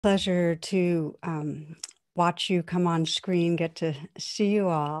Pleasure to watch you come on screen, get to see you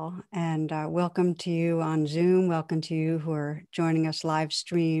all, and welcome to you on Zoom. Welcome to you who are joining us live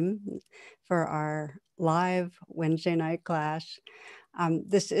stream for our live Wednesday night class.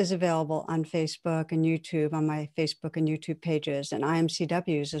 This is available on Facebook and YouTube, on my Facebook and YouTube pages, and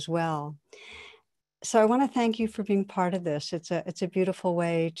IMCWs as well. So I want to thank you for being part of this. It's a beautiful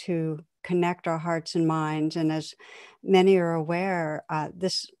way to connect our hearts and minds. And as many are aware,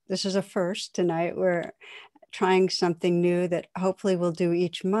 this is a first tonight. We're trying something new that hopefully we'll do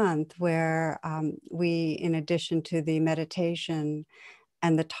each month, where we, in addition to the meditation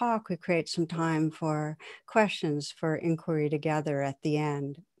and the talk, we create some time for questions, for inquiry together at the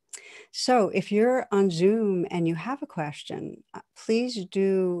end. So if you're on Zoom and you have a question, please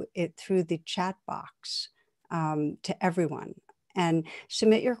do it through the chat box to everyone, and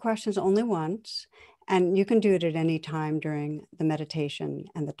submit your questions only once. And you can do it at any time during the meditation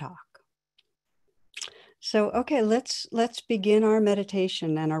and the talk. So, okay, let's begin our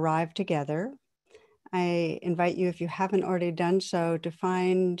meditation and arrive together. I invite you, if you haven't already done so, to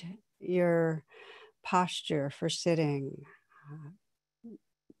find your posture for sitting.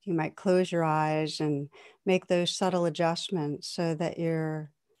 You might close your eyes and make those subtle adjustments so that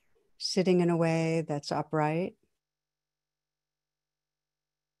you're sitting in a way that's upright,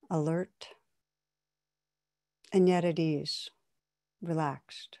 alert, and yet at ease,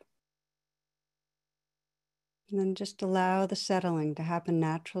 relaxed. And then just allow the settling to happen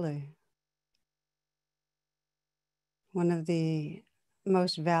naturally. One of the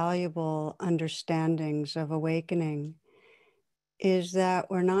most valuable understandings of awakening is that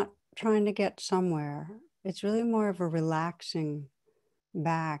we're not trying to get somewhere. It's really more of a relaxing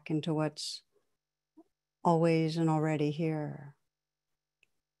back into what's always and already here.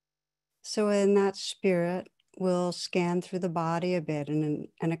 So in that spirit, we'll scan through the body a bit and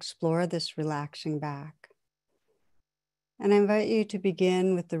explore this relaxing back. And I invite you to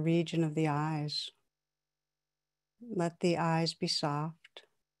begin with the region of the eyes. Let the eyes be soft.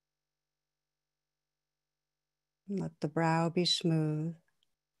 Let the brow be smooth.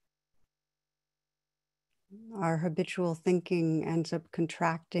 Our habitual thinking ends up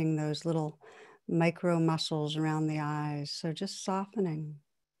contracting those little micro muscles around the eyes. So just softening,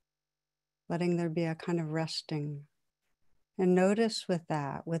 letting there be a kind of resting. And notice with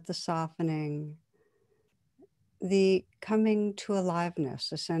that, with the softening, the coming to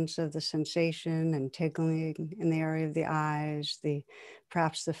aliveness, a sense of the sensation and tingling in the area of the eyes,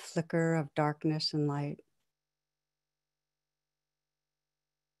 perhaps the flicker of darkness and light.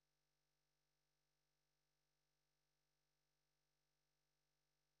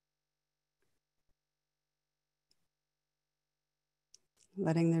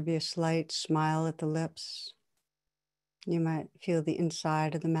 Letting there be a slight smile at the lips. You might feel the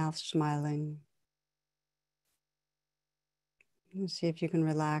inside of the mouth smiling. And see if you can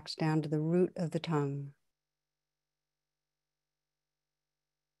relax down to the root of the tongue.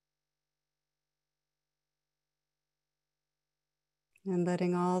 And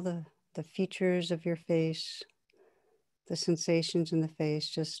letting all the features of your face, the sensations in the face,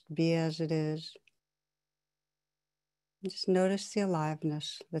 just be as it is. Just notice the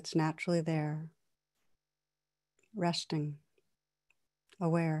aliveness that's naturally there. Resting,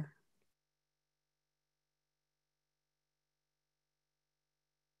 aware.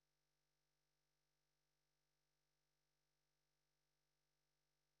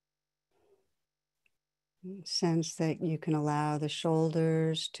 Sense that you can allow the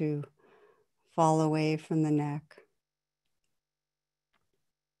shoulders to fall away from the neck.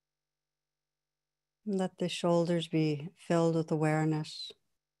 Let the shoulders be filled with awareness.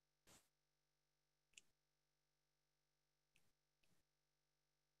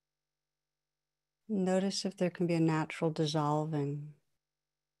 Notice if there can be a natural dissolving.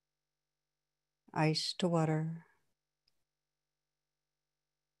 Ice to water,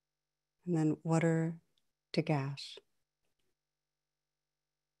 and then water to gas.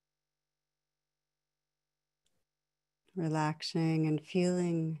 Relaxing and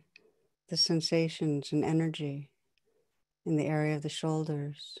feeling the sensations and energy in the area of the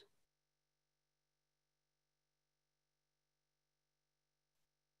shoulders.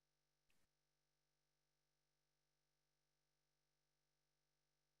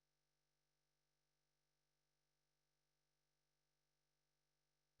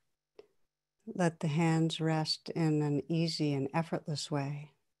 Let the hands rest in an easy and effortless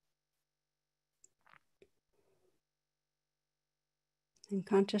way. And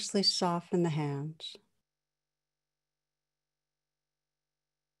consciously soften the hands.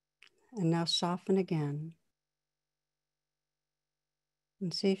 And now soften again.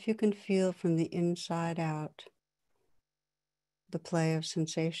 And see if you can feel from the inside out the play of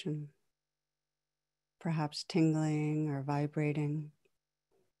sensation, perhaps tingling or vibrating.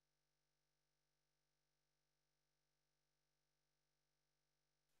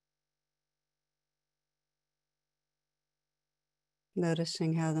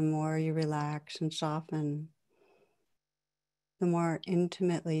 Noticing how the more you relax and soften, the more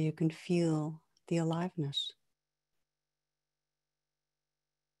intimately you can feel the aliveness.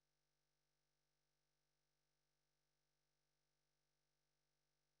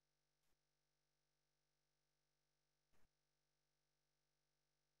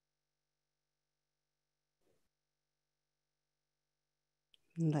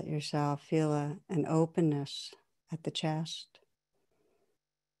 And let yourself feel an openness at the chest,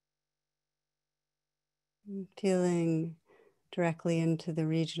 feeling directly into the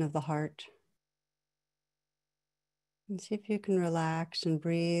region of the heart. And see if you can relax and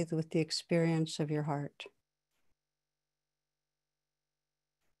breathe with the experience of your heart.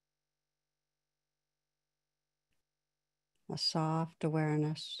 A soft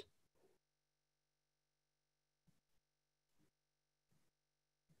awareness.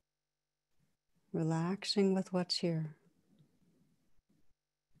 Relaxing with what's here.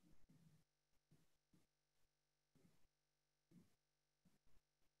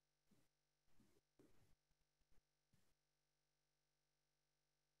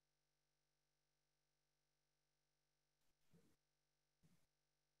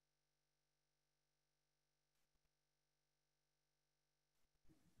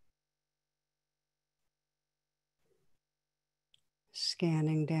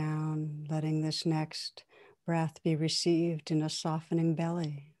 Scanning down, letting this next breath be received in a softening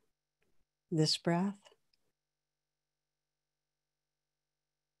belly. This breath,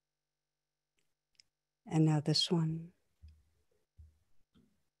 and now this one.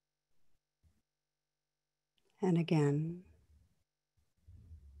 And again.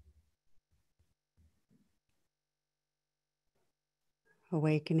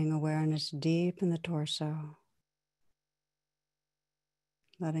 Awakening awareness deep in the torso.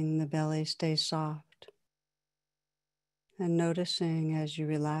 Letting the belly stay soft. And noticing as you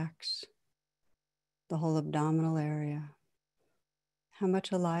relax the whole abdominal area, how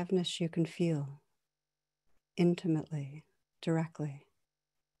much aliveness you can feel intimately, directly.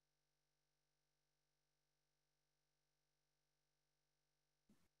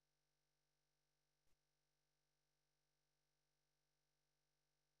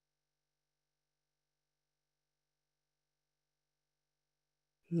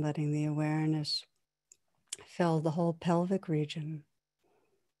 Letting the awareness fill the whole pelvic region.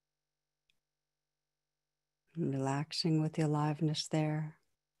 And relaxing with the aliveness there.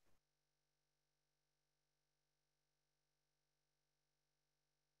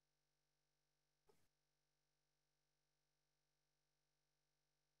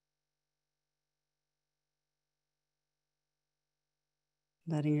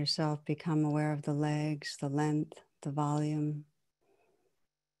 Letting yourself become aware of the legs, the length, the volume.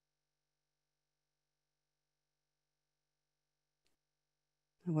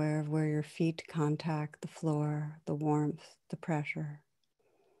 Aware of where your feet contact the floor, the warmth, the pressure.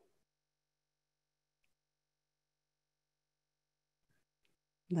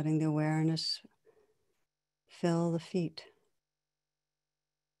 Letting the awareness fill the feet.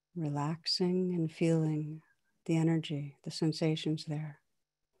 Relaxing and feeling the energy, the sensations there.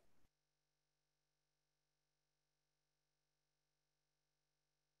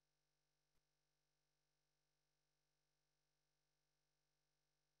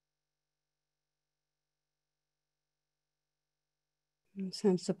 And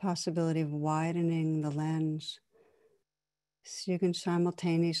sense the possibility of widening the lens so you can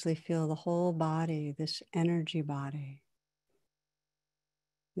simultaneously feel the whole body, this energy body,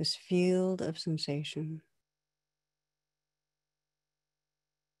 this field of sensation.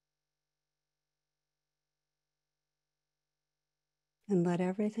 And let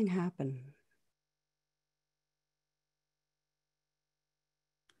everything happen.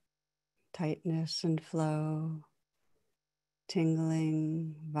 Tightness and flow,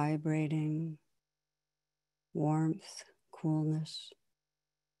 tingling, vibrating, warmth, coolness.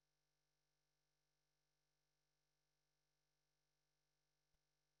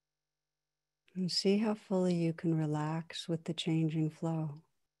 And see how fully you can relax with the changing flow.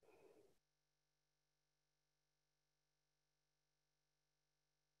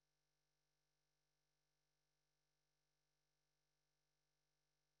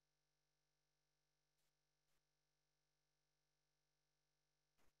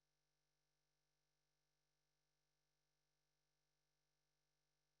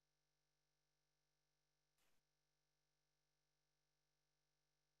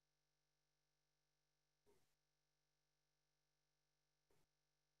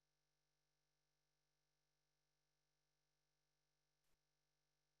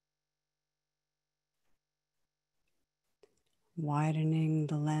 widening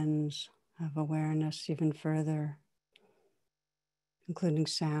the lens of awareness even further, including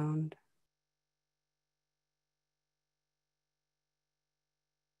sound.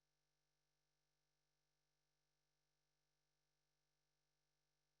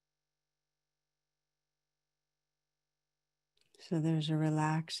 So there's a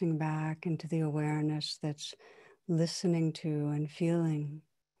relaxing back into the awareness that's listening to and feeling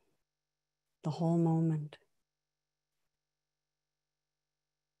the whole moment.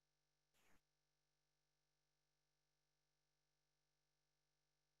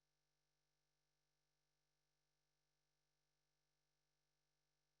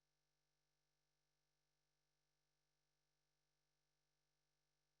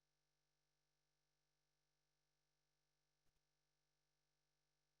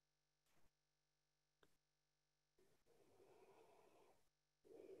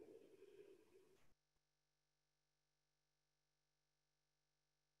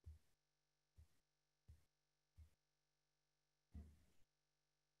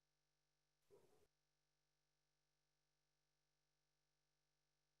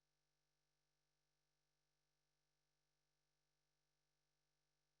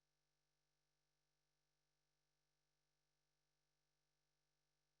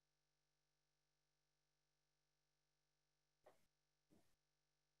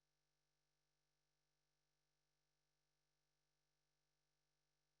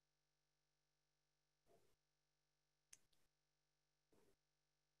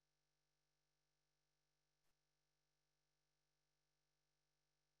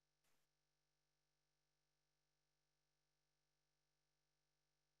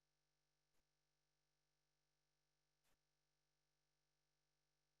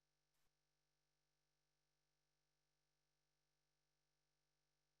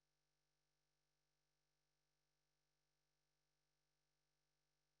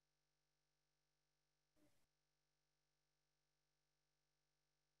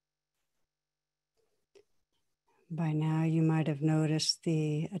 By now, you might have noticed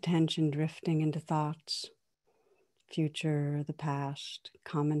the attention drifting into thoughts, future, the past,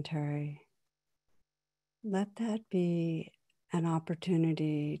 commentary. Let that be an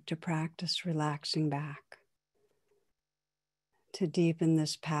opportunity to practice relaxing back, to deepen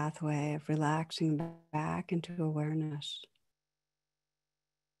this pathway of relaxing back into awareness,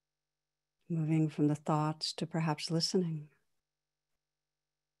 moving from the thoughts to perhaps listening.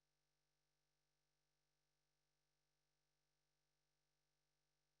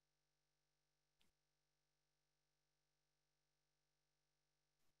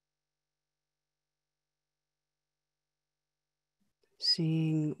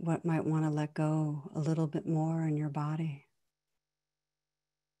 Seeing what might want to let go a little bit more in your body.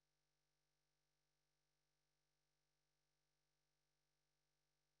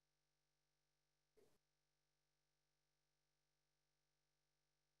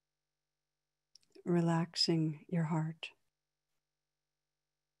 Relaxing your heart.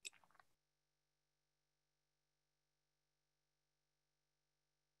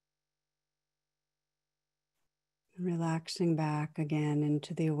 Relaxing back again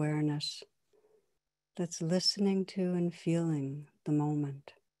into the awareness that's listening to and feeling the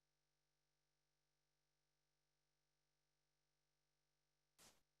moment.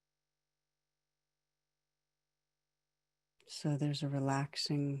 So there's a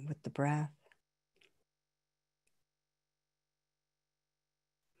relaxing with the breath,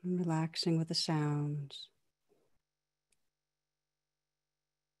 and relaxing with the sounds,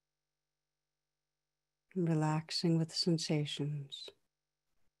 and relaxing with the sensations.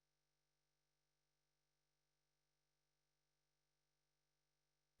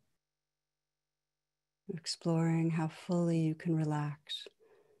 Exploring how fully you can relax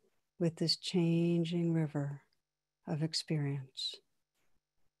with this changing river of experience.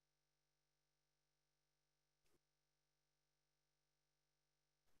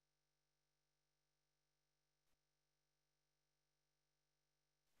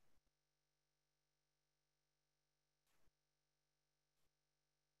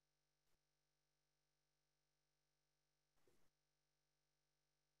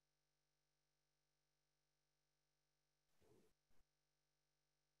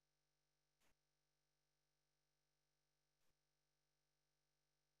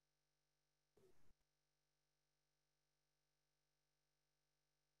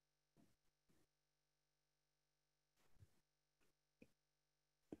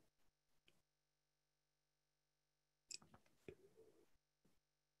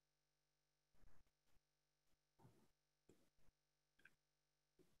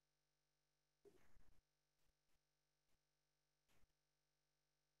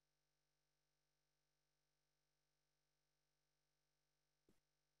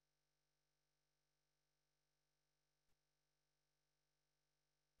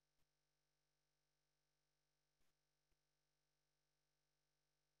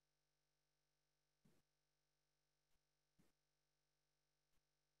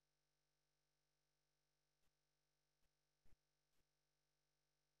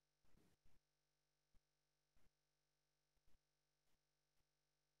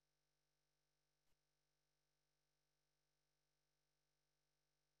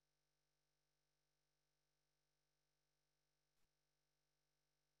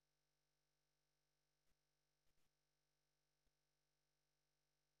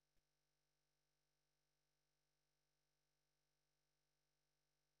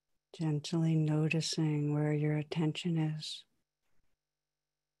 Gently noticing where your attention is.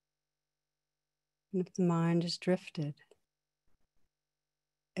 And if the mind is drifted,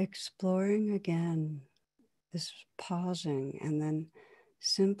 exploring again, this pausing and then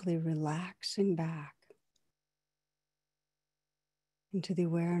simply relaxing back into the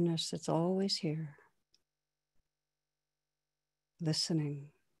awareness that's always here, listening,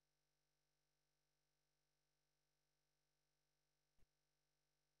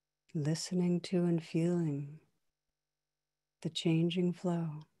 listening to and feeling the changing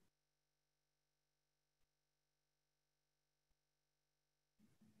flow.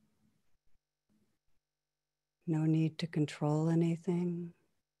 No need to control anything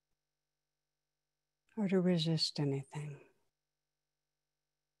or to resist anything.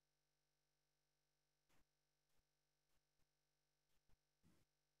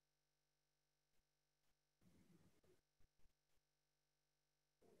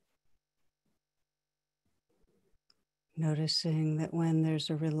 Noticing that when there's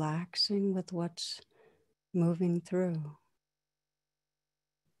a relaxing with what's moving through,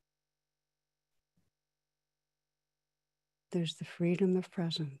 there's the freedom of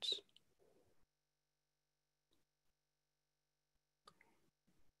presence.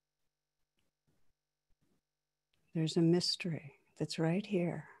 There's a mystery that's right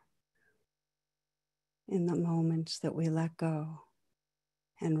here in the moments that we let go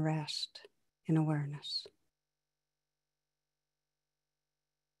and rest in awareness.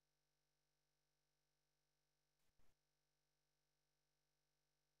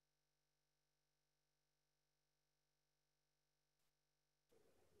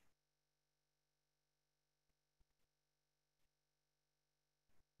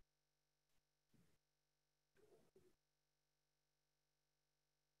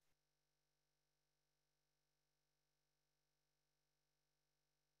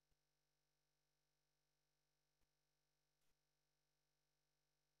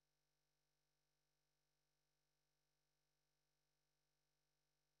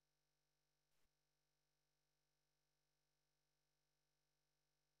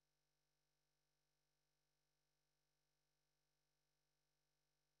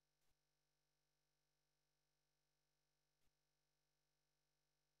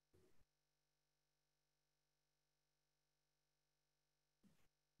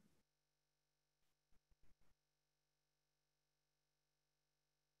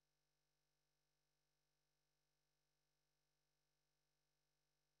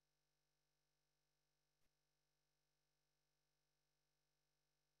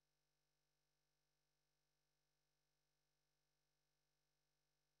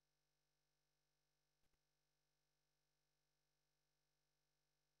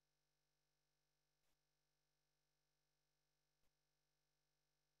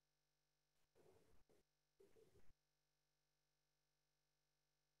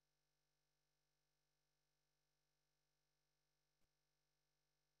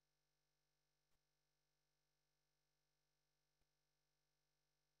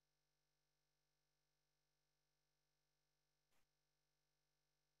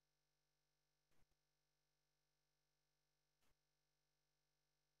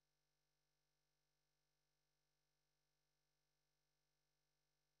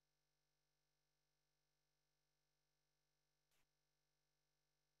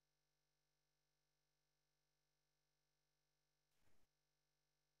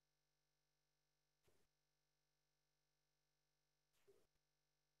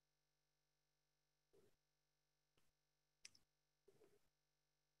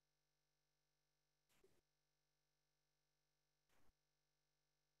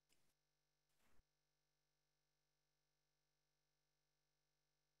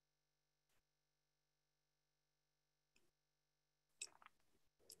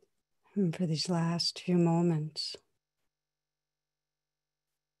 And for these last few moments,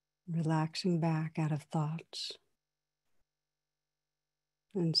 relaxing back out of thoughts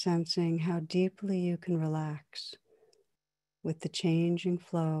and sensing how deeply you can relax with the changing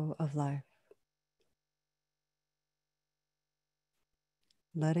flow of life.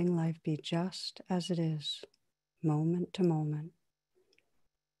 Letting life be just as it is, moment to moment.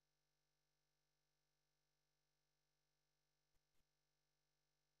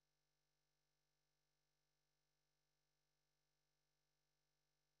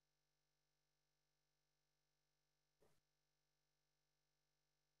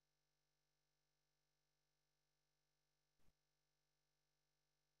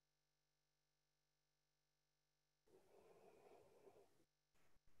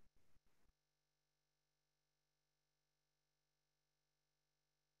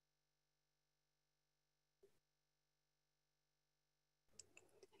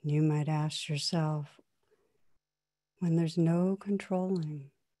 You might ask yourself, when there's no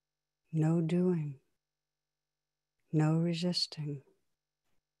controlling, no doing, no resisting,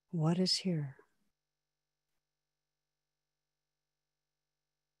 what is here?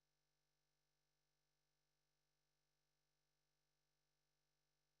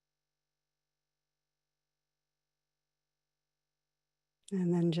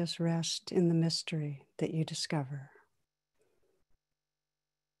 And then just rest in the mystery that you discover.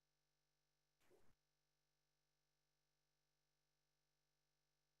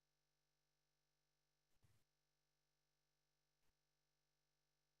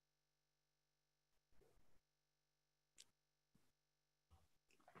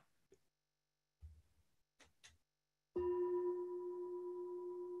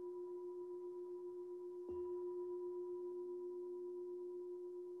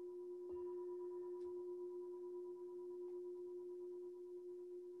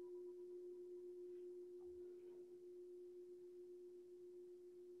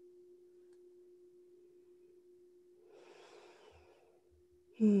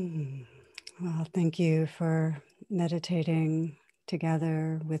 Well, thank you for meditating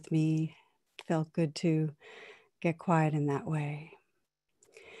together with me. It felt good to get quiet in that way.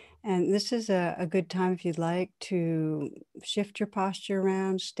 And this is a good time if you'd like to shift your posture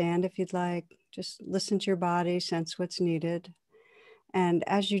around, stand if you'd like, just listen to your body, sense what's needed. And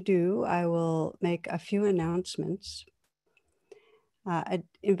as you do, I will make a few announcements. I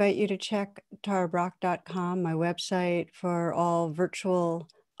invite you to check tarabrach.com, my website, for all virtual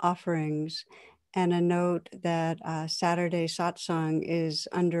offerings. And a note that Saturday satsang is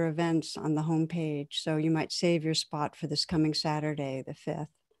under events on the homepage. So you might save your spot for this coming Saturday, the 5th.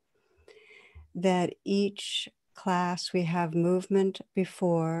 That each class we have movement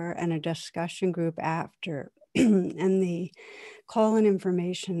before and a discussion group after. And the call-in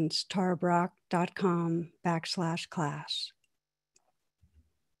information is tarabrach.com/class.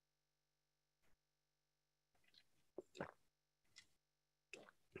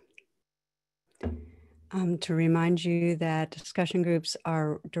 To remind you that discussion groups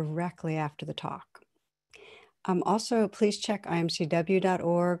are directly after the talk. Also, please check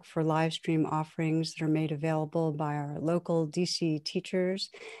imcw.org for live stream offerings that are made available by our local DC teachers.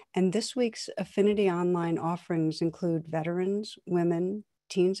 And this week's Affinity Online offerings include veterans, women,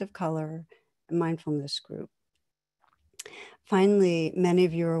 teens of color, and mindfulness group. Finally, many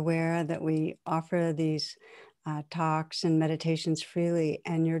of you are aware that we offer these talks and meditations freely,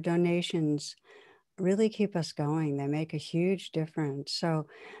 and your donations really keep us going. They make a huge difference. So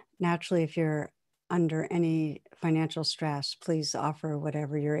naturally, if you're under any financial stress, please offer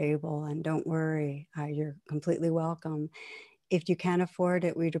whatever you're able, and don't worry, you're completely welcome. If you can't afford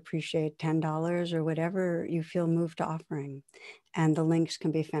it, we'd appreciate $10 or whatever you feel moved to offering. And the links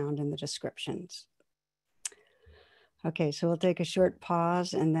can be found in the descriptions. Okay, so we'll take a short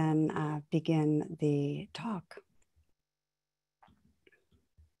pause and then begin the talk.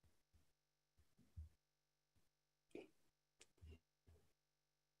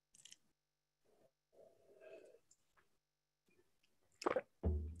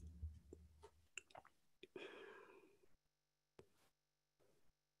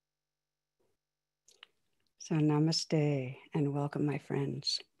 So namaste and welcome, my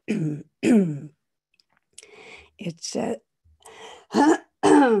friends. It said,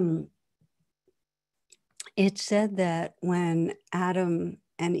 it said that when Adam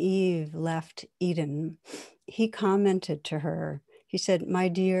and Eve left Eden, he commented to her, he said, "My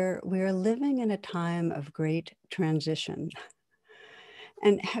dear, we are living in a time of great transition."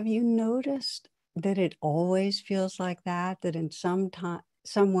 And have you noticed that it always feels like that, that in some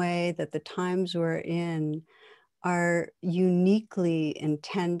way that the times we're in are uniquely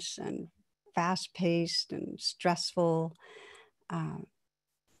intense and fast-paced and stressful?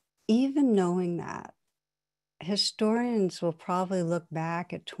 Even knowing that, historians will probably look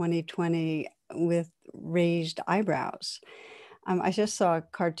back at 2020 with raised eyebrows. I just saw a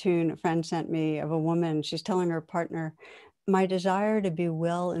cartoon a friend sent me of a woman. She's telling her partner, "My desire to be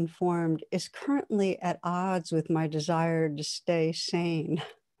well informed is currently at odds with my desire to stay sane."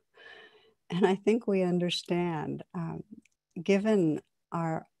 And I think we understand, given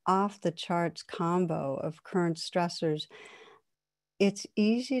our off the charts combo of current stressors, it's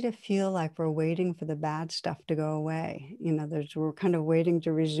easy to feel like we're waiting for the bad stuff to go away. You know, we're kind of waiting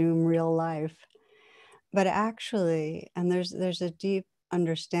to resume real life. But actually, and there's a deep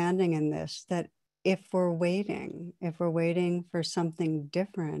understanding in this, that if we're waiting for something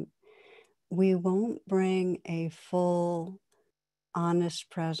different, we won't bring a full, honest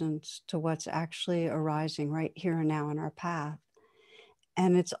presence to what's actually arising right here and now in our path.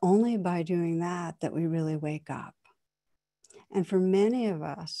 And it's only by doing that that we really wake up. And for many of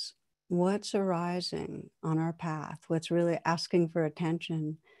us, what's arising on our path, what's really asking for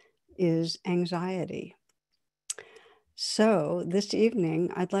attention, is anxiety. So this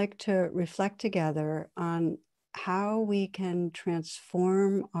evening, I'd like to reflect together on how we can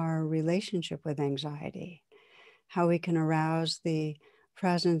transform our relationship with anxiety, how we can arouse the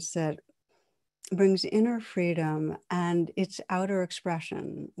presence that brings inner freedom and its outer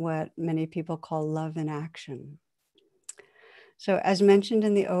expression, what many people call love in action. So as mentioned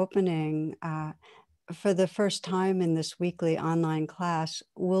in the opening, for the first time in this weekly online class,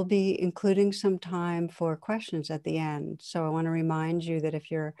 we'll be including some time for questions at the end. So I want to remind you that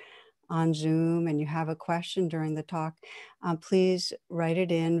if you're on Zoom and you have a question during the talk, please write it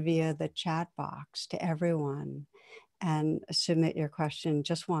in via the chat box to everyone and submit your question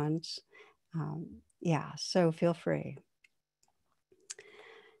just once. Yeah, so feel free.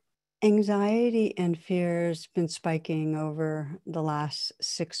 Anxiety and fear has been spiking over the last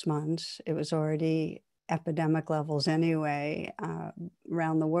 6 months. It was already epidemic levels anyway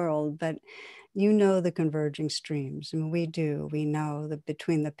around the world, but you know the converging streams. I mean, we do. We know that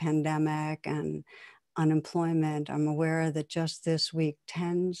between the pandemic and unemployment, I'm aware that just this week,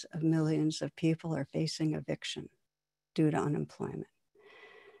 tens of millions of people are facing eviction due to unemployment.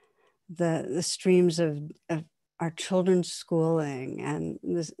 The streams of our children's schooling and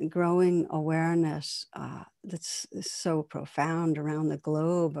this growing awareness that's so profound around the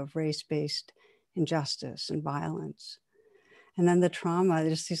globe of race-based injustice and violence. And then the trauma,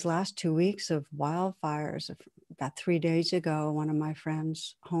 just these last 2 weeks of wildfires. About 3 days ago, one of my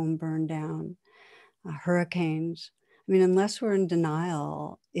friends' home burned down, hurricanes. I mean, unless we're in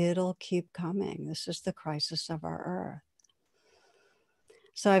denial, it'll keep coming. This is the crisis of our earth.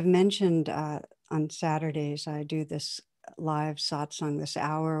 So I've mentioned on Saturdays, I do this live satsang, this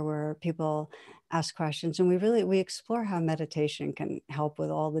hour where people ask questions, and we explore how meditation can help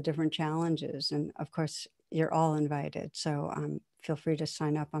with all the different challenges. And of course, you're all invited. So feel free to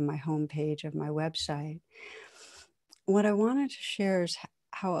sign up on my homepage of my website. What I wanted to share is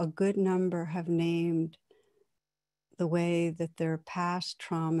how a good number have named the way that their past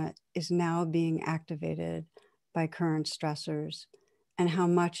trauma is now being activated by current stressors, and how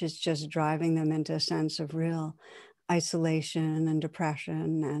much is just driving them into a sense of real isolation and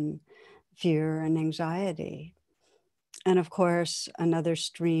depression and fear and anxiety. And of course, another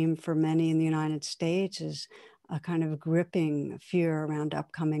stream for many in the United States is a kind of gripping fear around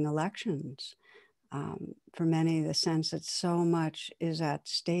upcoming elections. For many, the sense that so much is at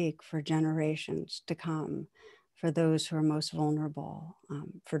stake for generations to come, for those who are most vulnerable,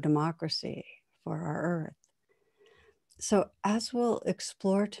 for democracy, for our earth. So as we'll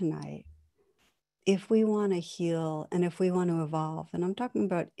explore tonight, if we want to heal and if we want to evolve, and I'm talking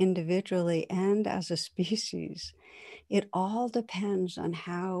about individually and as a species, it all depends on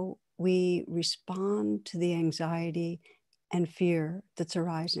how we respond to the anxiety and fear that's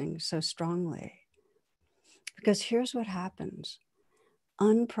arising so strongly. Because here's what happens.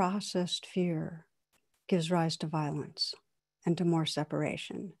 Unprocessed fear gives rise to violence and to more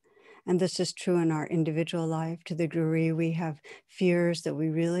separation. And this is true in our individual life to the degree we have fears that we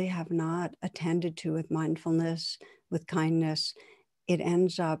really have not attended to with mindfulness, with kindness. It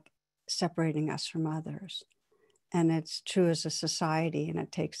ends up separating us from others. And it's true as a society, and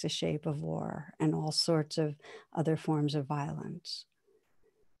it takes the shape of war and all sorts of other forms of violence.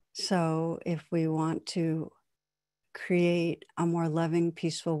 So if we want to create a more loving,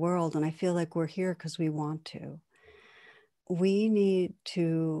 peaceful world, and I feel like we're here because we want to, we need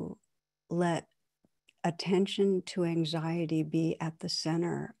to let attention to anxiety be at the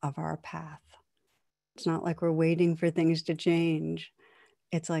center of our path. It's not like we're waiting for things to change.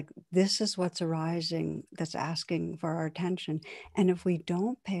 It's like, this is what's arising that's asking for our attention. And if we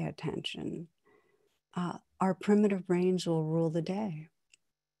don't pay attention, our primitive brains will rule the day.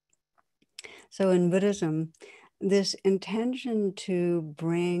 So in Buddhism, this intention to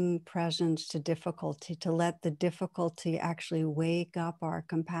bring presence to difficulty, to let the difficulty actually wake up our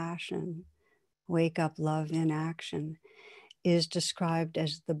compassion, wake up love in action, is described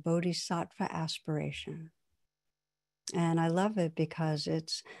as the bodhisattva aspiration. And I love it because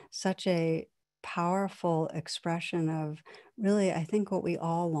it's such a powerful expression of really, I think, what we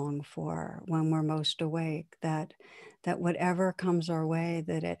all long for when we're most awake, that whatever comes our way,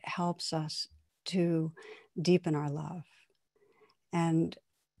 that it helps us to deepen our love. And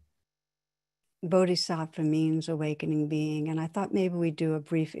bodhisattva means awakening being. And I thought maybe we'd do a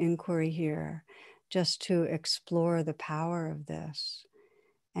brief inquiry here just to explore the power of this.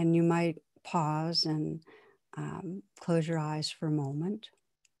 And you might pause and close your eyes for a moment.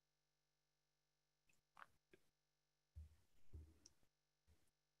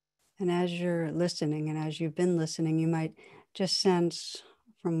 And as you're listening, and as you've been listening, you might just sense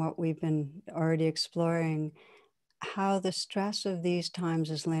from what we've been already exploring how the stress of these times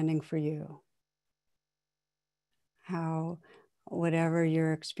is landing for you. How whatever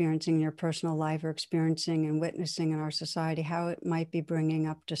you're experiencing in your personal life or experiencing and witnessing in our society, how it might be bringing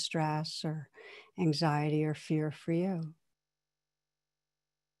up distress or anxiety or fear for you.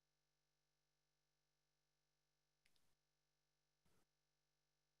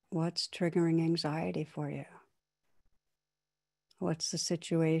 What's triggering anxiety for you? What's the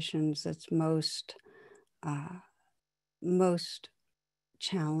situations that's most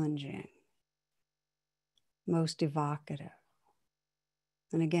challenging, most evocative?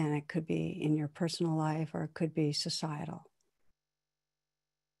 And again, it could be in your personal life or it could be societal.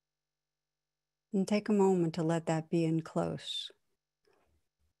 And take a moment to let that be in close.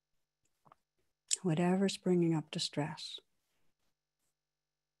 Whatever's bringing up distress.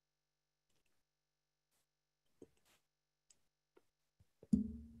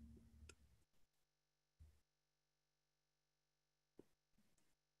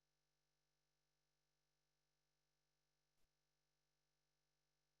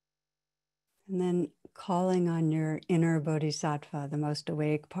 And then calling on your inner bodhisattva, the most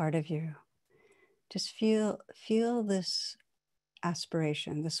awake part of you. Just feel this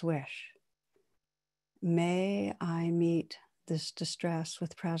aspiration, this wish. May I meet this distress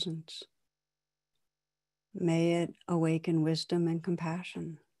with presence. May it awaken wisdom and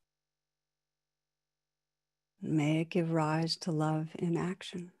compassion. May it give rise to love in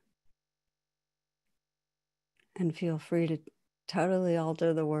action. And feel free to totally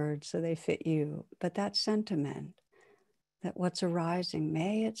alter the words so they fit you. But that sentiment, that what's arising,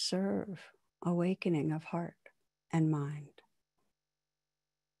 may it serve awakening of heart and mind.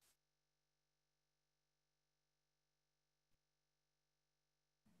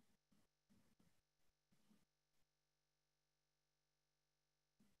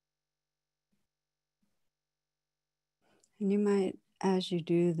 And you might, as you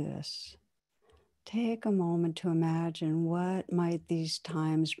do this, take a moment to imagine what might these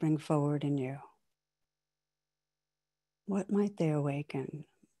times bring forward in you. What might they awaken?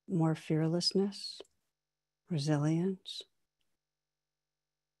 More fearlessness, resilience,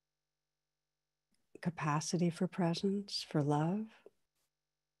 capacity for presence, for love,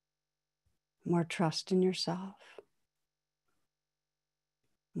 more trust in yourself,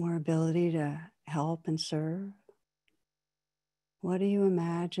 more ability to help and serve. What do you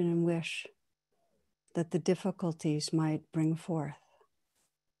imagine and wish that the difficulties might bring forth?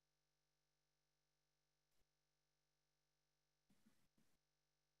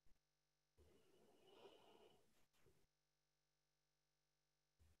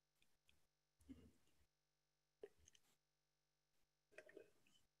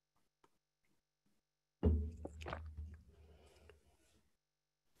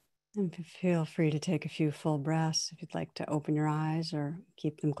 And feel free to take a few full breaths if you'd like to open your eyes or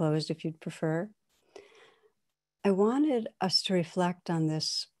keep them closed if you'd prefer. I wanted us to reflect on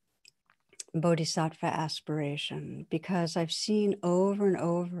this bodhisattva aspiration because I've seen over and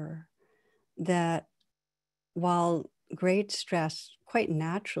over that while great stress quite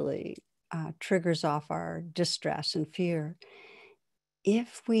naturally triggers off our distress and fear,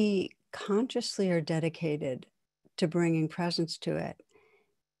 if we consciously are dedicated to bringing presence to it,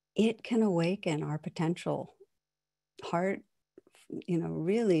 it can awaken our potential heart,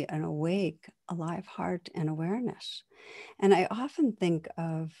 really an awake, alive heart and awareness. And I often think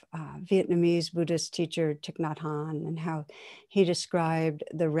of Vietnamese Buddhist teacher Thich Nhat Hanh and how he described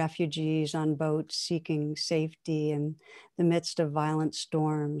the refugees on boats seeking safety in the midst of violent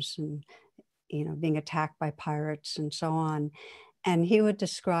storms and, being attacked by pirates and so on. And he would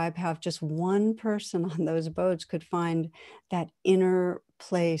describe how if just one person on those boats could find that inner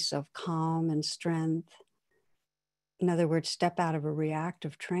place of calm and strength, in other words, step out of a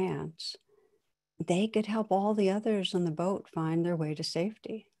reactive trance, they could help all the others on the boat find their way to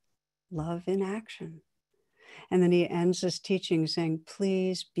safety. Love in action. And then he ends his teaching saying,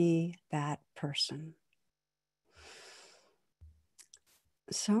 please be that person.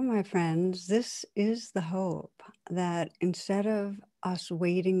 So, my friends, this is the hope that instead of us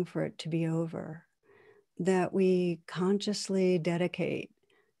waiting for it to be over, that we consciously dedicate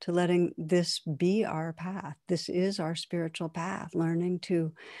to letting this be our path. This is our spiritual path, learning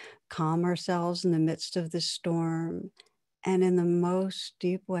to calm ourselves in the midst of the storm and in the most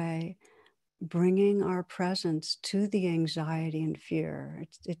deep way, bringing our presence to the anxiety and fear.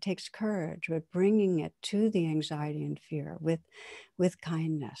 It takes courage, but bringing it to the anxiety and fear with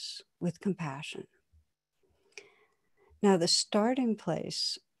kindness, with compassion. Now, the starting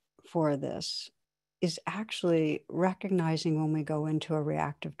place for this is actually recognizing when we go into a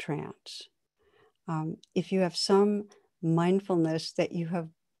reactive trance. If you have some mindfulness that you have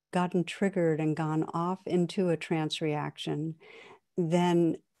gotten triggered and gone off into a trance reaction,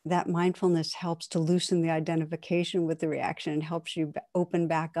 then that mindfulness helps to loosen the identification with the reaction and helps you open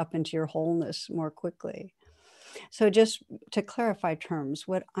back up into your wholeness more quickly. So just to clarify terms,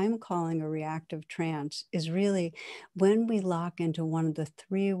 what I'm calling a reactive trance is really when we lock into one of the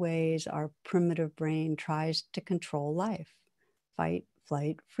three ways our primitive brain tries to control life: fight,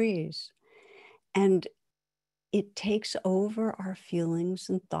 flight, freeze. And it takes over our feelings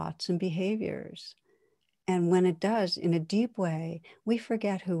and thoughts and behaviors. And when it does, in a deep way, we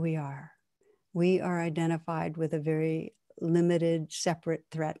forget who we are. We are identified with a very limited, separate,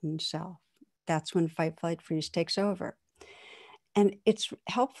 threatened self. That's when fight, flight, freeze takes over. And it's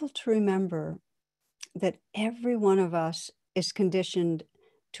helpful to remember that every one of us is conditioned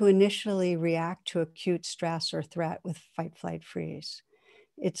to initially react to acute stress or threat with fight, flight, freeze.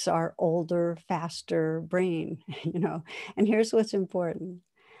 It's our older, faster brain, And here's what's important.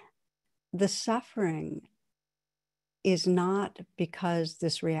 The suffering is not because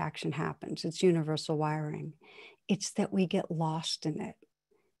this reaction happens. It's universal wiring. It's that we get lost in it.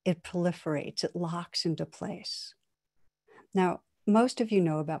 It proliferates, it locks into place. Now, most of you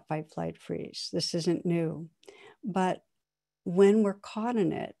know about fight, flight, freeze. This isn't new. But when we're caught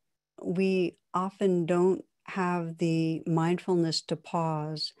in it, we often don't have the mindfulness to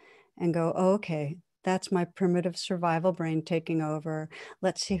pause and go, oh, okay, that's my primitive survival brain taking over.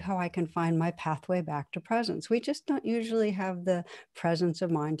 Let's see how I can find my pathway back to presence. We just don't usually have the presence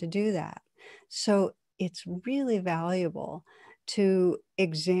of mind to do that. So it's really valuable to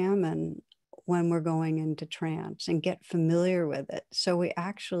examine when we're going into trance and get familiar with it, so we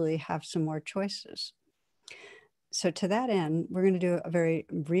actually have some more choices. So to that end, we're going to do a very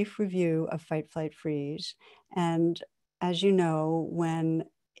brief review of fight, flight, freeze. And as you know, when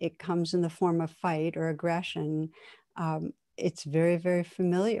it comes in the form of fight or aggression, it's very, very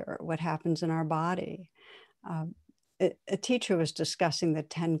familiar what happens in our body. A teacher was discussing the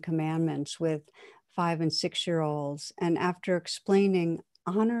 10 commandments with 5 and 6-year-olds. And after explaining,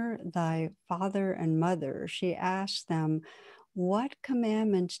 honor thy father and mother, she asked them, what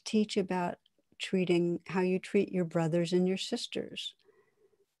commandments teach about how you treat your brothers and your sisters?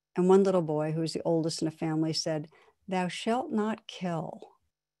 And one little boy, who was the oldest in the family, said, thou shalt not kill.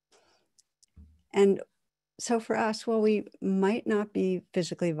 And so for us, while we might not be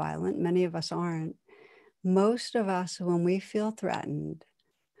physically violent, many of us aren't, most of us, when we feel threatened,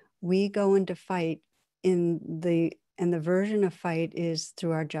 we go into fight and the version of fight is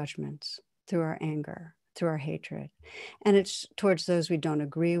through our judgments, through our anger, through our hatred. And it's towards those we don't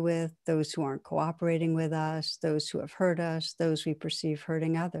agree with, those who aren't cooperating with us, those who have hurt us, those we perceive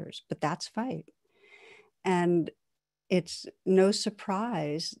hurting others. But that's fight. And it's no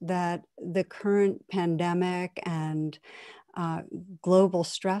surprise that the current pandemic and global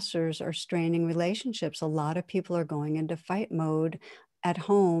stressors are straining relationships. A lot of people are going into fight mode at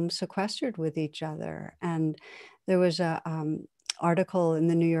home, sequestered with each other. And there was a article in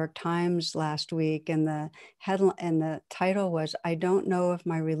the New York Times last week, and the headline and the title was, I don't know if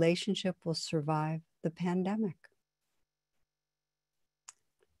my relationship will survive the pandemic.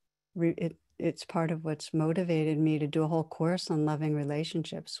 It's part of what's motivated me to do a whole course on loving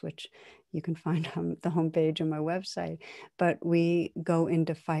relationships, which you can find on the homepage of my website. But we go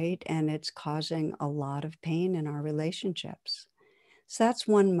into fight and it's causing a lot of pain in our relationships. So that's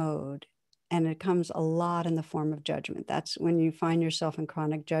one mode. And it comes a lot in the form of judgment. That's when you find yourself in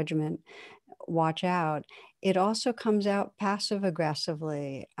chronic judgment, watch out. It also comes out passive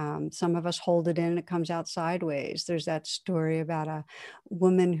aggressively. Some of us hold it in, it comes out sideways. There's that story about a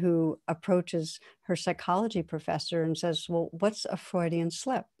woman who approaches her psychology professor and says, well, what's a Freudian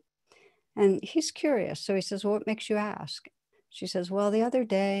slip? And he's curious. So he says, well, what makes you ask? She says, well, the other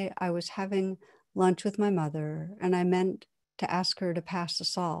day I was having lunch with my mother and I meant to ask her to pass the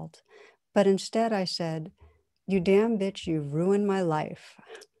salt. But instead I said, you damn bitch, you've ruined my life.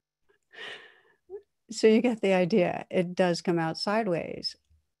 So you get the idea. It does come out sideways.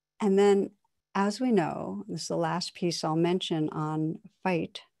 And then, as we know, this is the last piece I'll mention on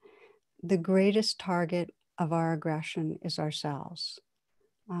fight, the greatest target of our aggression is ourselves.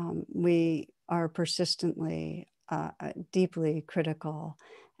 We are persistently, deeply critical,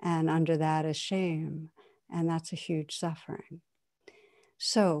 and under that is shame, and that's a huge suffering.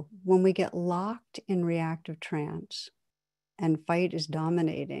 So when we get locked in reactive trance and fight is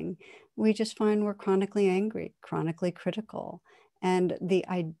dominating, we just find we're chronically angry, chronically critical. And the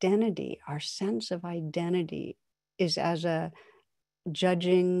identity, our sense of identity, is as a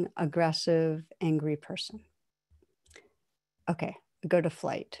judging, aggressive, angry person. Okay, we go to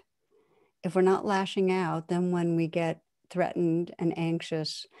flight. If we're not lashing out, then when we get threatened and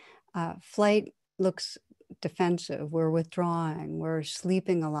anxious, flight looks defensive. We're withdrawing, we're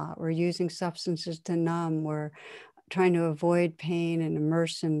sleeping a lot, we're using substances to numb, we're trying to avoid pain and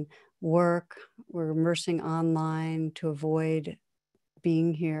immerse in work, we're immersing online to avoid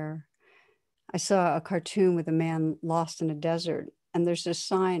being here. I saw a cartoon with a man lost in a desert, and there's this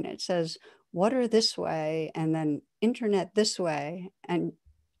sign, it says, water this way, and then internet this way. And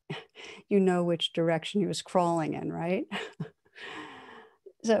you know which direction he was crawling in, right?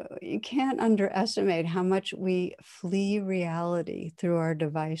 So you can't underestimate how much we flee reality through our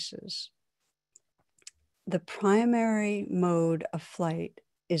devices. The primary mode of flight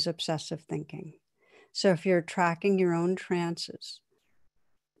is obsessive thinking. So if you're tracking your own trances,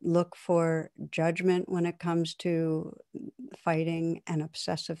 look for judgment when it comes to fighting and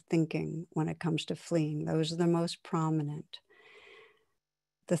obsessive thinking when it comes to fleeing. Those are the most prominent.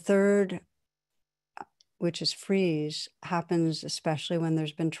 The third, which is freeze, happens especially when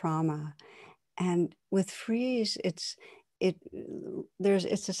there's been trauma. And with freeze, it's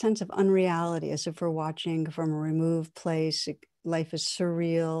a sense of unreality, as if we're watching from a removed place. Life is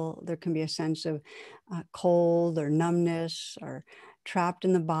surreal. There can be a sense of cold or numbness, or trapped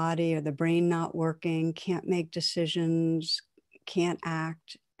in the body, or the brain not working, can't make decisions, can't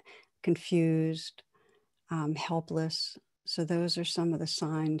act, confused, helpless. So those are some of the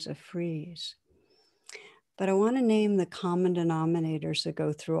signs of freeze. But I want to name the common denominators that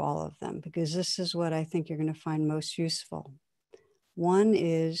go through all of them, because this is what I think you're going to find most useful. One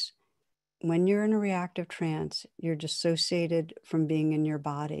is when you're in a reactive trance, you're dissociated from being in your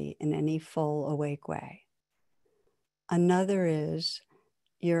body in any full awake way. Another is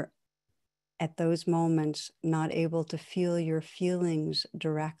you're at those moments not able to feel your feelings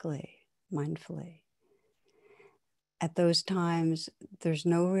directly, mindfully. At those times, there's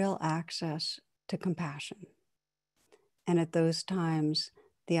no real access to compassion. And at those times,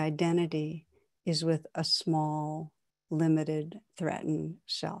 the identity is with a small, limited, threatened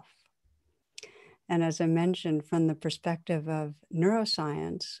self. And as I mentioned, from the perspective of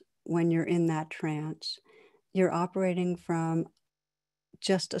neuroscience, when you're in that trance, you're operating from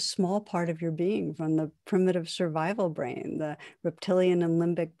just a small part of your being, from the primitive survival brain, the reptilian and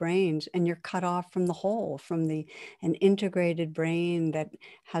limbic brains, and you're cut off from the whole, from an integrated brain that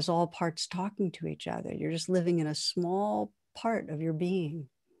has all parts talking to each other. You're just living in a small part of your being.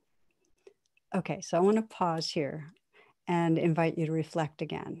 Okay, so I want to pause here and invite you to reflect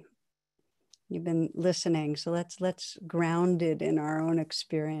again. You've been listening, so let's ground it in our own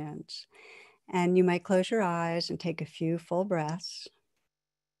experience. And you might close your eyes and take a few full breaths.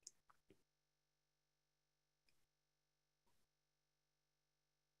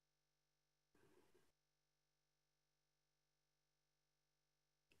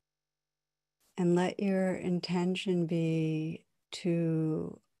 And let your intention be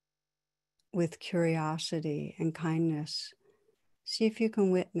to, with curiosity and kindness, see if you can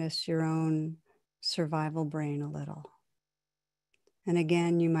witness your own survival brain a little. And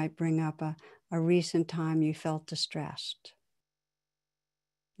again, you might bring up a recent time you felt distressed.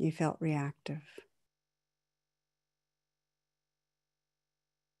 You felt reactive.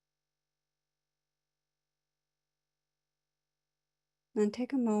 And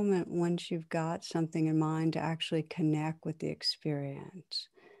take a moment once you've got something in mind to actually connect with the experience.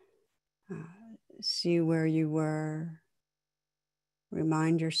 See where you were.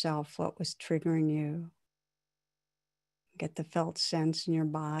 Remind yourself what was triggering you. Get the felt sense in your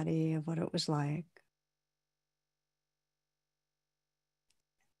body of what it was like.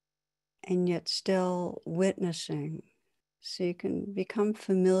 And yet still witnessing, so you can become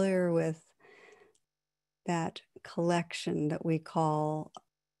familiar with that collection that we call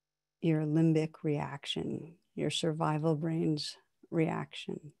your limbic reaction, your survival brain's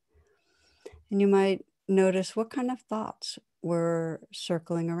reaction. And you might notice what kind of thoughts were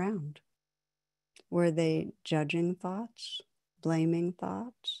circling around. Were they judging thoughts, blaming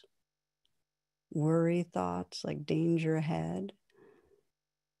thoughts, worry thoughts like danger ahead?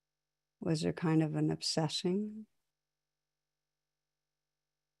 Was there kind of an obsessing?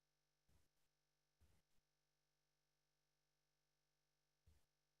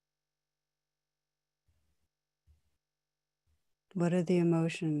 What are the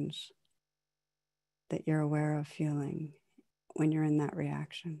emotions that you're aware of feeling when you're in that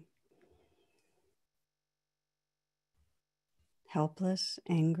reaction? Helpless,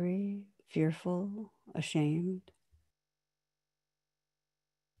 angry, fearful, ashamed?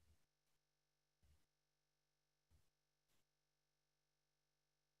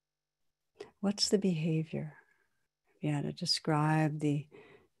 What's the behavior? Yeah, to describe the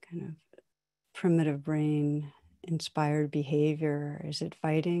kind of primitive brain inspired behavior. Is it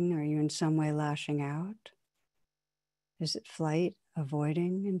fighting? Are you in some way lashing out? Is it flight,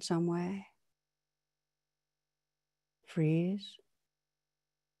 avoiding in some way? Freeze?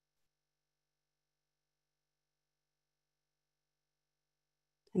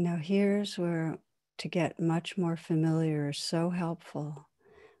 And now here's where to get much more familiar is so helpful.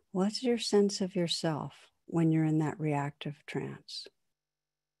 What's your sense of yourself when you're in that reactive trance?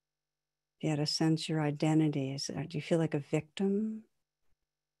 You had to sense your identity. Do you feel like a victim,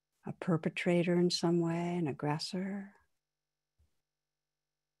 a perpetrator in some way, an aggressor?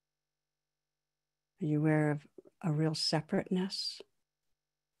 Are you aware of a real separateness,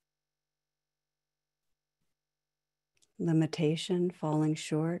 limitation, falling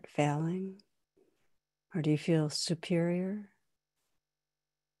short, failing? Or do you feel superior?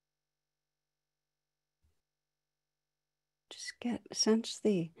 Just sense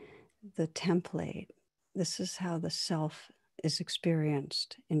the template. This is how the self is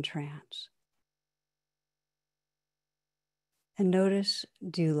experienced in trance. And notice,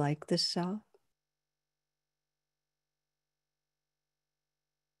 do you like this self?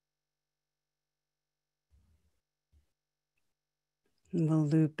 And we'll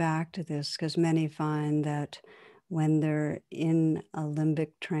loop back to this because many find that when they're in a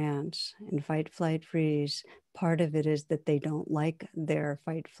limbic trance, in fight, flight, freeze, part of it is that they don't like their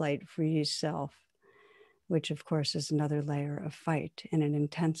fight, flight, freeze self, which of course is another layer of fight, and it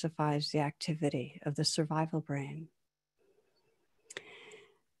intensifies the activity of the survival brain.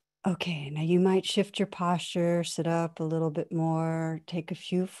 Okay, now you might shift your posture, sit up a little bit more, take a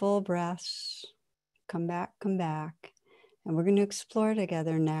few full breaths, come back, come back. And we're going to explore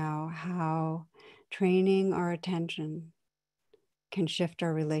together now how training our attention can shift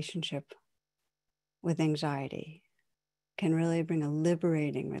our relationship with anxiety, can really bring a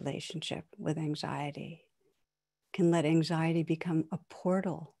liberating relationship with anxiety, can let anxiety become a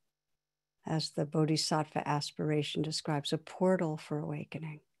portal, as the Bodhisattva aspiration describes, a portal for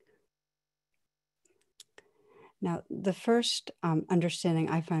awakening. Now, the first understanding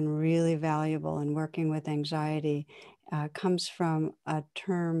I find really valuable in working with anxiety comes from a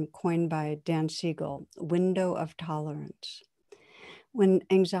term coined by Dan Siegel, window of tolerance. When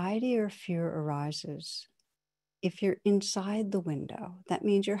anxiety or fear arises, if you're inside the window, that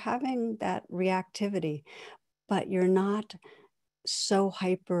means you're having that reactivity, but you're not so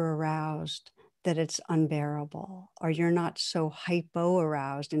hyper aroused that it's unbearable, or you're not so hypo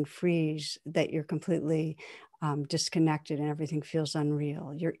aroused and freeze that you're completely disconnected and everything feels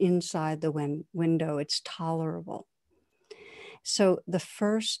unreal. You're inside the window, it's tolerable. So the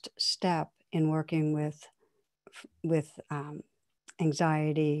first step in working with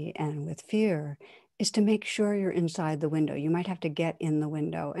anxiety and with fear is to make sure you're inside the window. You might have to get in the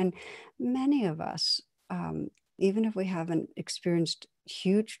window. And many of us, even if we haven't experienced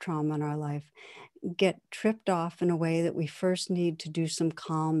huge trauma in our life, get tripped off in a way that we first need to do some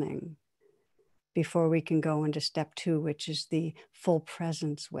calming before we can go into step 2, which is the full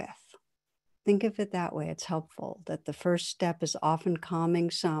presence with. Think of it that way. It's helpful that the first step is often calming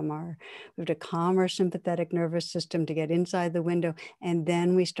some. We have to calm our sympathetic nervous system to get inside the window, and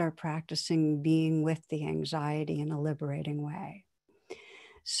then we start practicing being with the anxiety in a liberating way.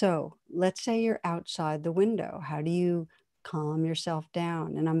 So let's say you're outside the window. How do you calm yourself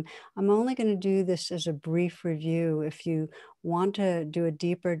down? And I'm only going to do this as a brief review. If you want to do a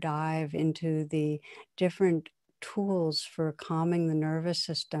deeper dive into the different tools for calming the nervous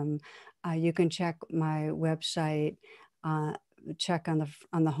system, you can check my website, check on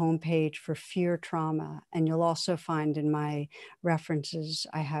the homepage for fear trauma, and you'll also find in my references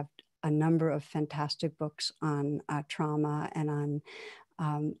I have a number of fantastic books on trauma and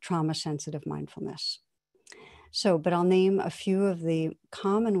on trauma-sensitive mindfulness. So, but I'll name a few of the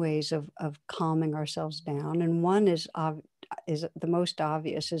common ways of calming ourselves down. And one is the most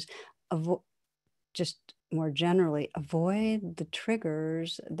obvious is just more generally, avoid the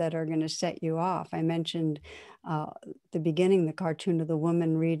triggers that are going to set you off. I mentioned the beginning, the cartoon of the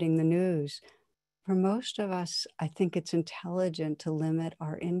woman reading the news. For most of us, I think it's intelligent to limit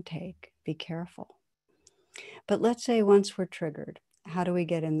our intake. Be careful. But let's say once we're triggered, how do we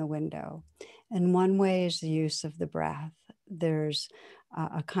get in the window? And one way is the use of the breath. There's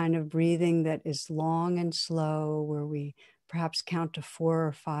a kind of breathing that is long and slow, where we perhaps count to 4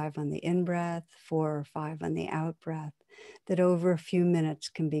 or 5 on the in-breath, 4 or 5 on the out-breath, that over a few minutes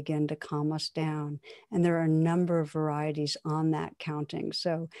can begin to calm us down. And there are a number of varieties on that counting.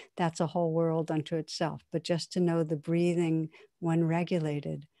 So that's a whole world unto itself. But just to know the breathing, when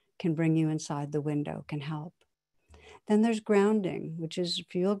regulated, can bring you inside the window, can help. Then there's grounding, which is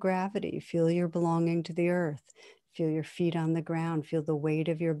feel gravity, feel your belonging to the earth, feel your feet on the ground, feel the weight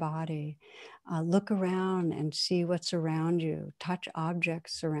of your body. Look around and see what's around you, touch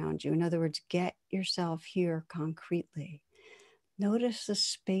objects around you. In other words, get yourself here concretely. Notice the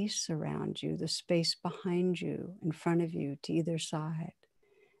space around you, the space behind you, in front of you, to either side.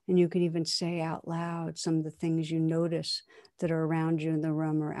 And you can even say out loud some of the things you notice that are around you in the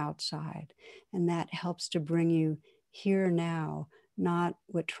room or outside. And that helps to bring you here now, not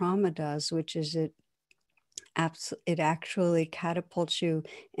what trauma does, which is it actually catapults you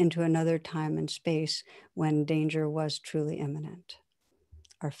into another time and space when danger was truly imminent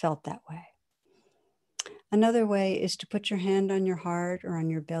or felt that way. Another way is to put your hand on your heart or on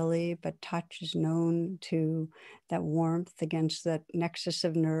your belly, but touch is known to, that warmth against that nexus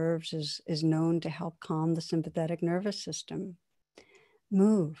of nerves is known to help calm the sympathetic nervous system.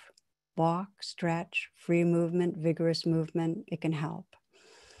 Move, walk, stretch, free movement, vigorous movement, it can help.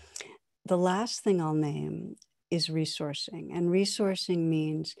 The last thing I'll name is resourcing. And resourcing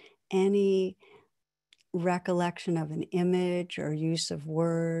means any recollection of an image or use of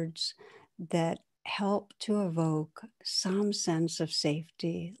words that help to evoke some sense of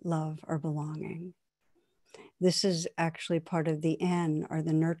safety, love, or belonging. This is actually part of the N, or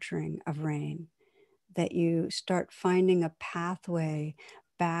the nurturing of rain, that you start finding a pathway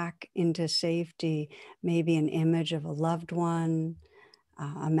back into safety, maybe an image of a loved one,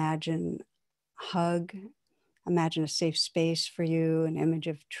 imagine hug, imagine a safe space for you, an image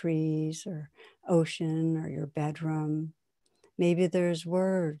of trees or ocean or your bedroom. Maybe there's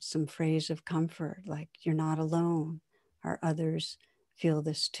words, some phrase of comfort, like you're not alone, or others feel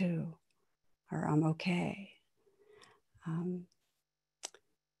this too, or I'm okay.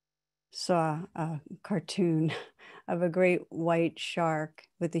 Saw a cartoon of a great white shark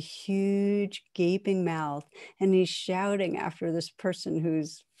with a huge gaping mouth, and he's shouting after this person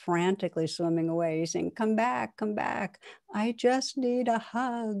who's frantically swimming away. He's saying, come back, I just need a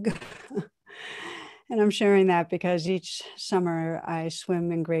hug. And I'm sharing that because each summer I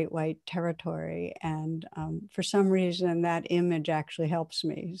swim in great white territory, and for some reason that image actually helps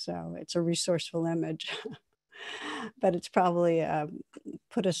me. So it's a resourceful image. But it's probably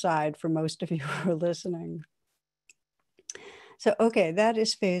put aside for most of you who are listening. So, okay, that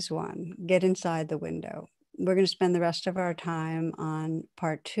is phase 1, get inside the window. We're going to spend the rest of our time on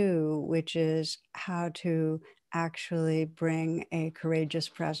part 2, which is how to actually bring a courageous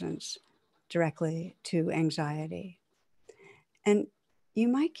presence directly to anxiety. And you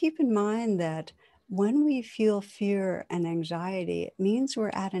might keep in mind that when we feel fear and anxiety, it means we're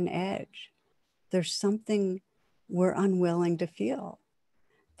at an edge. There's something we're unwilling to feel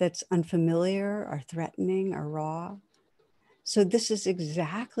that's unfamiliar or threatening or raw. So this is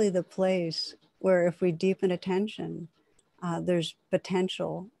exactly the place where if we deepen attention, there's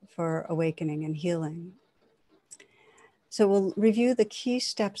potential for awakening and healing. So we'll review the key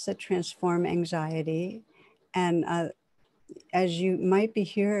steps that transform anxiety. And as you might be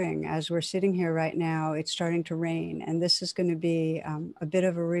hearing, as we're sitting here right now, it's starting to rain. And this is going to be a bit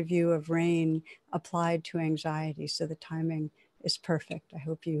of a review of rain applied to anxiety. So the timing is perfect. I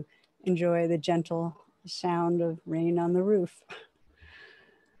hope you enjoy the gentle sound of rain on the roof.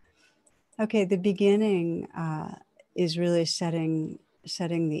 Okay, the beginning is really setting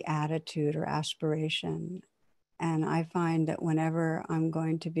the attitude or aspiration. And I find that whenever I'm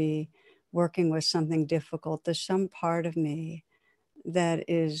going to be working with something difficult, there's some part of me that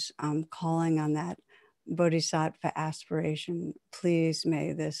is calling on that bodhisattva aspiration. Please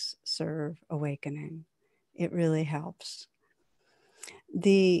may this serve awakening. It really helps.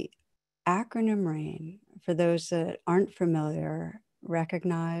 The acronym RAIN, for those that aren't familiar,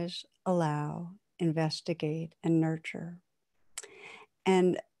 recognize, allow, investigate, and nurture.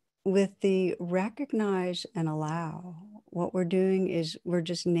 And with the recognize and allow, what we're doing is we're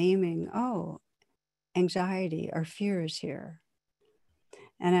just naming, oh, anxiety or fear is here.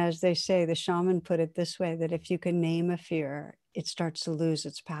 And as they say, the shaman put it this way, that if you can name a fear, it starts to lose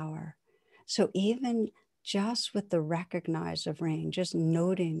its power. So even just with the recognize of rain, just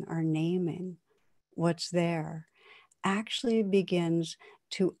noting or naming what's there, actually begins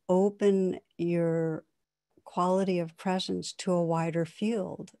to open your quality of presence to a wider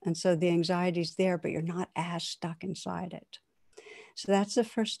field. And so the anxiety is there, but you're not as stuck inside it. So that's the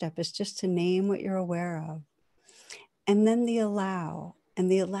first step, is just to name what you're aware of. And then the allow. And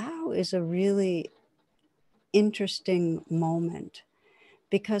the allow is a really interesting moment,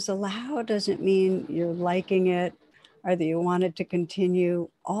 because allow doesn't mean you're liking it or that you want it to continue.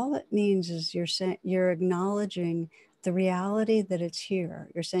 All it means is you're acknowledging the reality that it's here.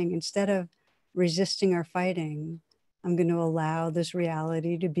 You're saying, instead of resisting or fighting, I'm going to allow this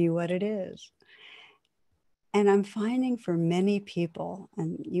reality to be what it is. And I'm finding for many people,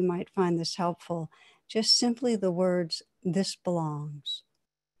 and you might find this helpful, just simply the words, this belongs.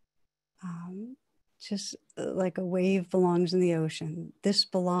 Just like a wave belongs in the ocean, this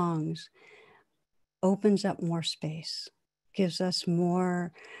belongs, opens up more space, gives us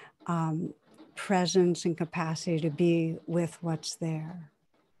more presence and capacity to be with what's there.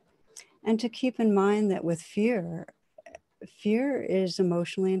 And to keep in mind that with fear, fear is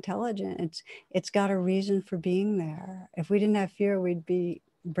emotionally intelligent. It's got a reason for being there. If we didn't have fear, we'd be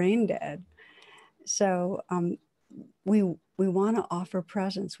brain dead. So we want to offer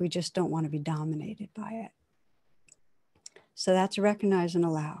presence. We just don't want to be dominated by it. So that's recognize and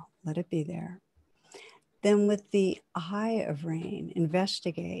allow. Let it be there. Then with the eye of rain,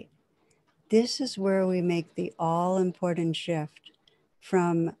 investigate. This is where we make the all-important shift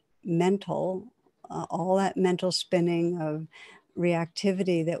from mental, all that mental spinning of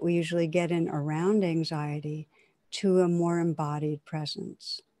reactivity that we usually get in around anxiety, to a more embodied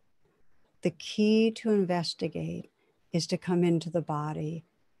presence. The key to investigate is to come into the body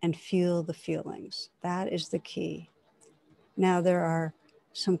and feel the feelings. That is the key. Now, there are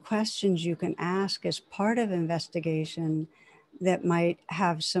some questions you can ask as part of investigation that might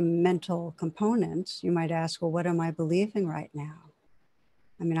have some mental components. You might ask, well, what am I believing right now?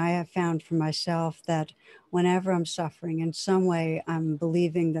 I mean, I have found for myself that whenever I'm suffering in some way, I'm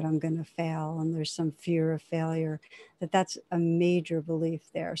believing that I'm going to fail, and there's some fear of failure, that's a major belief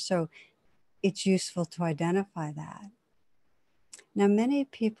there. So it's useful to identify that. Now, many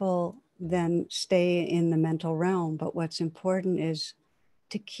people then stay in the mental realm, but what's important is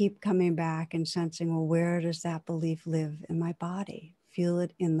to keep coming back and sensing, well, where does that belief live in my body? Feel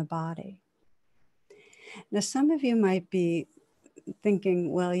it in the body. Now, some of you might be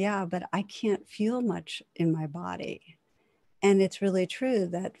thinking, well, yeah, but I can't feel much in my body. And it's really true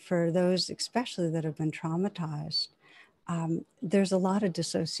that for those, especially that have been traumatized, there's a lot of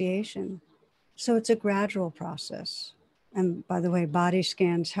dissociation. So it's a gradual process. And by the way, body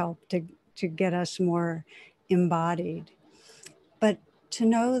scans help to get us more embodied. But to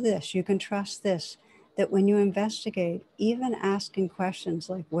know this, you can trust this, that when you investigate, even asking questions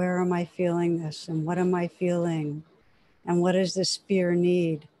like, where am I feeling this? And what am I feeling? And what does this fear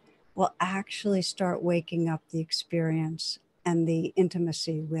need? Will actually start waking up the experience and the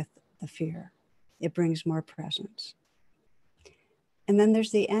intimacy with the fear. It brings more presence. And then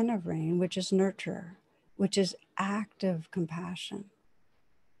there's the N of rain, which is nurture, which is active compassion.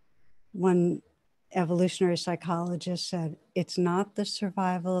 One evolutionary psychologist said, it's not the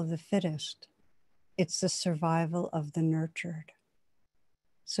survival of the fittest, it's the survival of the nurtured.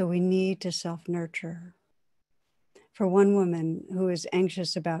 So we need to self-nurture. For one woman who is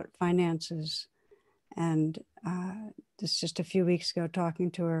anxious about finances, and this just a few weeks ago,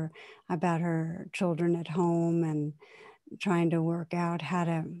 talking to her about her children at home and trying to work out how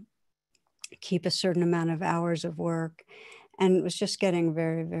to keep a certain amount of hours of work, and it was just getting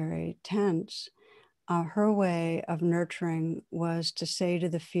very, very tense. Her way of nurturing was to say to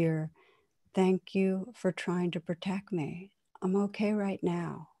the fear, thank you for trying to protect me. I'm okay right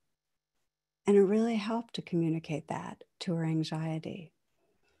now. And it really helped to communicate that to her anxiety.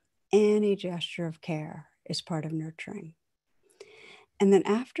 Any gesture of care is part of nurturing. And then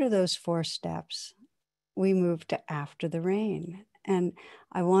after those 4 steps, we move to after the rain. And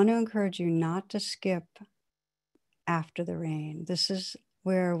I want to encourage you not to skip after the rain. This is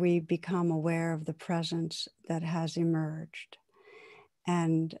where we become aware of the presence that has emerged,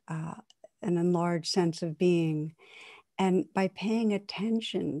 and an enlarged sense of being. And by paying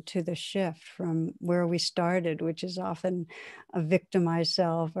attention to the shift from where we started, which is often a victimized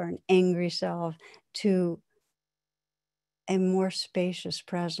self or an angry self, to a more spacious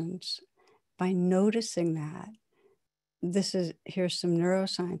presence, by noticing that, here's some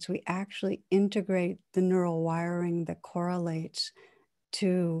neuroscience. We actually integrate the neural wiring that correlates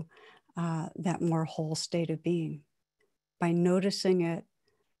to that more whole state of being. By noticing it,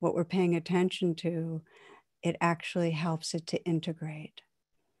 what we're paying attention to, it actually helps it to integrate.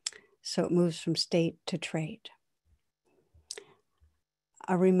 So it moves from state to trait.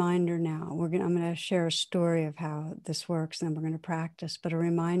 A reminder now, I'm going to share a story of how this works, and then we're going to practice. But a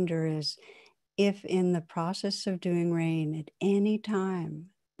reminder is, if in the process of doing rain at any time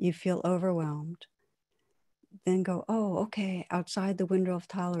you feel overwhelmed, then go, oh, okay, outside the window of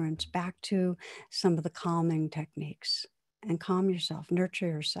tolerance, back to some of the calming techniques, and calm yourself, nurture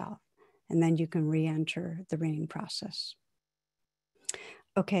yourself, and then you can re-enter the rain process.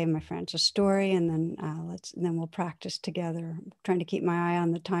 Okay, my friends, a story, and then then we'll practice together. I'm trying to keep my eye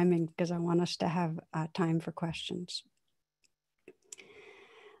on the timing because I want us to have time for questions.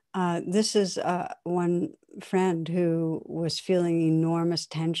 This is one friend who was feeling enormous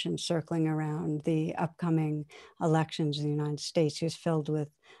tension circling around the upcoming elections in the United States. He was filled with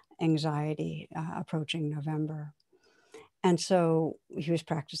anxiety approaching November. And so he was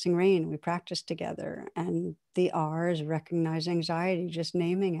practicing rain. We practiced together. And the R is recognize anxiety, just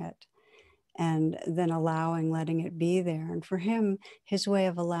naming it, and then allowing, letting it be there. And for him, his way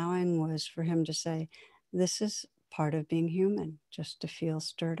of allowing was for him to say, this is part of being human, just to feel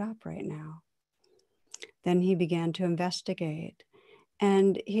stirred up right now. Then he began to investigate.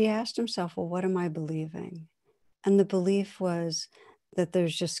 And he asked himself, well, what am I believing? And the belief was that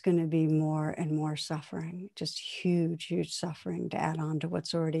there's just going to be more and more suffering, just huge, huge suffering to add on to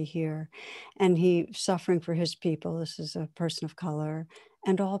what's already here. And he suffering for his people. This is a person of color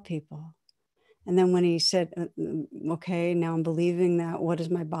and all people. And then when he said, okay, now I'm believing that, what is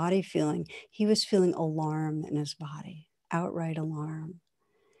my body feeling? He was feeling alarm in his body, outright alarm.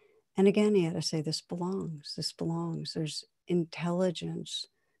 And again, he had to say, this belongs, this belongs. There's intelligence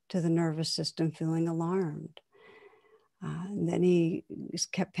to the nervous system feeling alarmed. And then he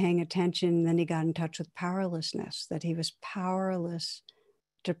just kept paying attention. Then he got in touch with powerlessness, that he was powerless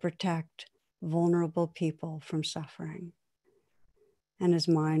to protect vulnerable people from suffering. And his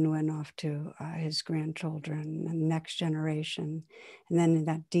mind went off to his grandchildren and next generation. And then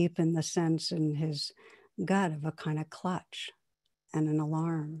that deepened the sense in his gut of a kind of clutch and an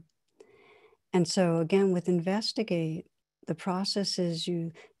alarm. And so again, with investigate, the process is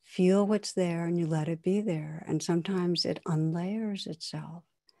you feel what's there and you let it be there. And sometimes it unlayers itself.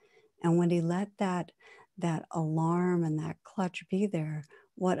 And when he let that alarm and that clutch be there,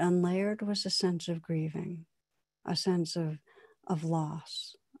 what unlayered was a sense of grieving, a sense of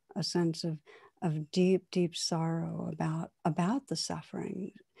loss, a sense of deep, deep sorrow about the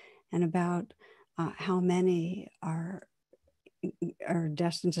suffering and about how many are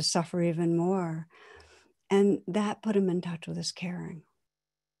destined to suffer even more. And that put him in touch with his caring.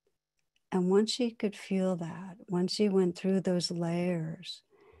 And once he could feel that, once he went through those layers,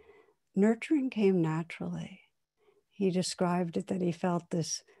 nurturing came naturally. He described it that he felt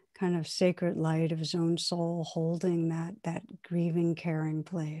this kind of sacred light of his own soul holding that grieving, caring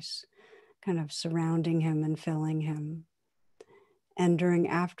place, kind of surrounding him and filling him. And during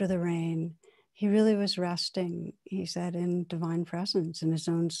after the rain, he really was resting, he said, in divine presence, in his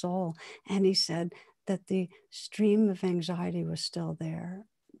own soul. And he said that the stream of anxiety was still there,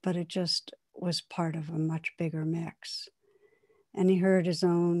 but it just was part of a much bigger mix. And he heard his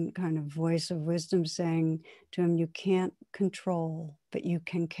own kind of voice of wisdom saying to him, you can't control, but you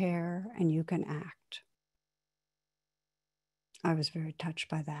can care and you can act. I was very touched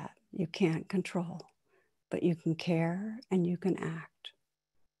by that. You can't control, but you can care and you can act.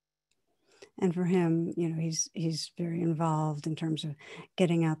 And for him, you know, he's very involved in terms of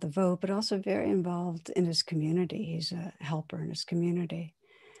getting out the vote, but also very involved in his community. He's a helper in his community.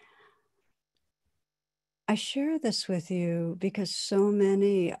 I share this with you because so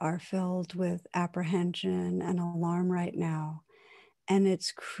many are filled with apprehension and alarm right now. And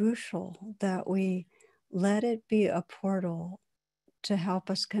it's crucial that we let it be a portal to help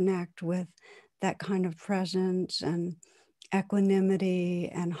us connect with that kind of presence and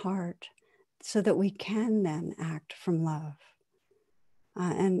equanimity and heart so that we can then act from love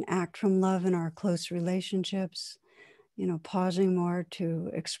and act from love in our close relationships, you know, pausing more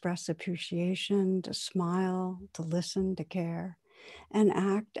to express appreciation, to smile, to listen, to care, and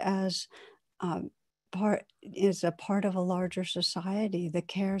act as a part of a larger society that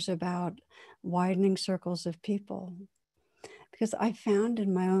cares about widening circles of people. Because I found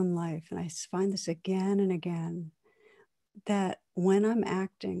in my own life, and I find this again and again, that when I'm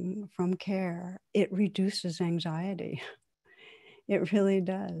acting from care, it reduces anxiety. It really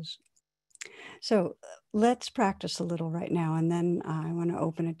does. So let's practice a little right now, and then I want to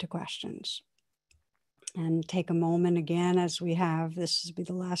open it to questions. And take a moment again, as we have, this will be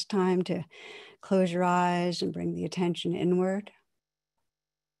the last time, to close your eyes and bring the attention inward.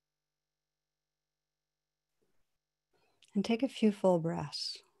 And take a few full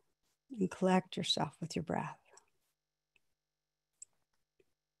breaths and collect yourself with your breath.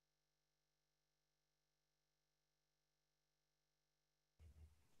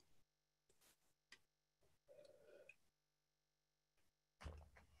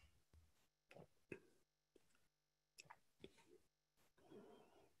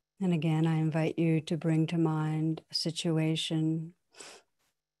 And again, I invite you to bring to mind a situation,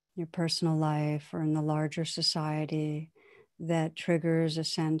 your personal life or in the larger society, that triggers a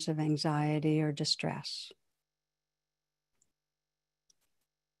sense of anxiety or distress.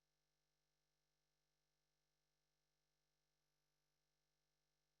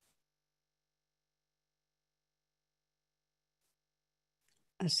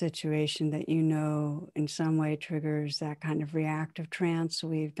 A situation that you know in some way triggers that kind of reactive trance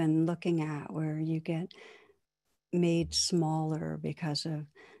we've been looking at, where you get made smaller because of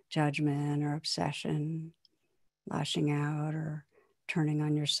judgment or obsession, lashing out or turning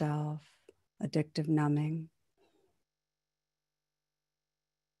on yourself, addictive numbing.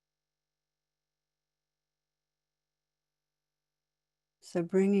 So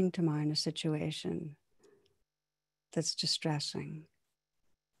bringing to mind a situation that's distressing.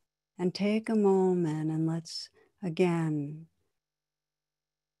 And take a moment and let's again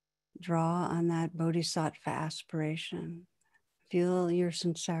draw on that bodhisattva aspiration. Feel your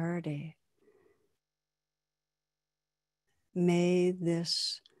sincerity. May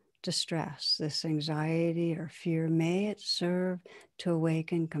this distress, this anxiety or fear, may it serve to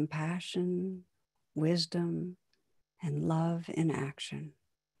awaken compassion, wisdom, and love in action.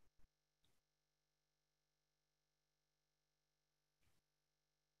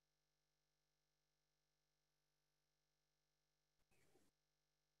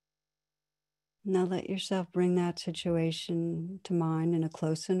 Now let yourself bring that situation to mind in a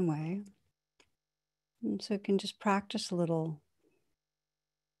close-in way. And so you can just practice a little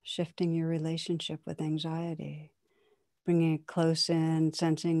shifting your relationship with anxiety, bringing it close in,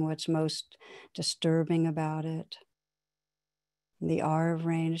 sensing what's most disturbing about it. And the R of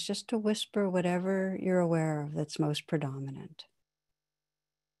rain is just to whisper whatever you're aware of that's most predominant.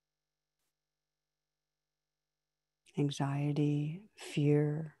 Anxiety,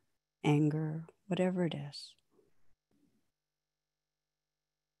 fear, anger, whatever it is.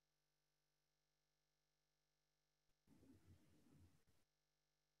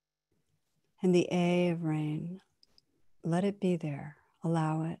 And the A of rain, let it be there,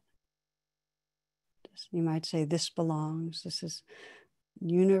 allow it. You might say, this belongs. This is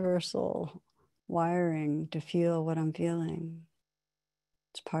universal wiring to feel what I'm feeling.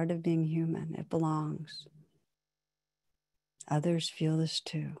 It's part of being human. It belongs. Others feel this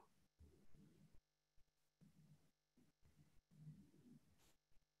too.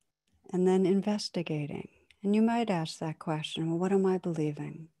 And then investigating. And you might ask that question, well, what am I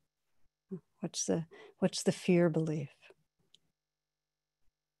believing? What's the fear belief?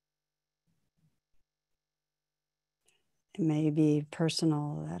 It may be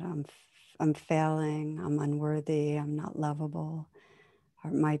personal, that I'm failing, I'm unworthy, I'm not lovable.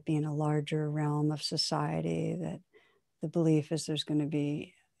 Or it might be in a larger realm of society that the belief is there's going to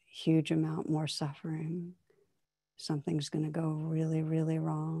be a huge amount more suffering. Something's going to go really, really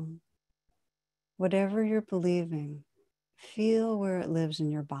wrong. Whatever you're believing, feel where it lives in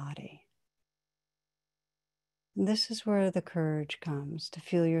your body. And this is where the courage comes, to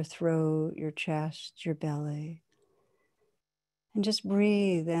feel your throat, your chest, your belly. And just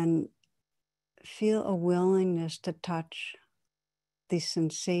breathe and feel a willingness to touch these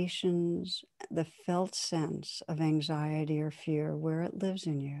sensations, the felt sense of anxiety or fear, where it lives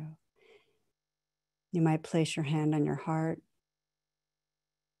in you. You might place your hand on your heart,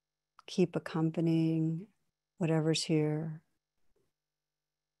 keep accompanying whatever's here.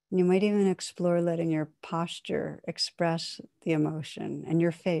 You might even explore letting your posture express the emotion and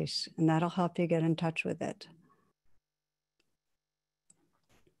your face, and that'll help you get in touch with it.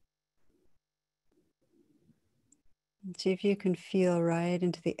 And see if you can feel right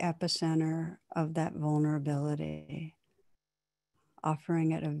into the epicenter of that vulnerability,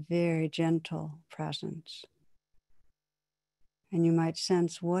 offering it a very gentle presence. And you might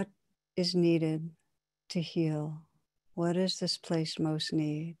sense what is needed to heal. What does this place most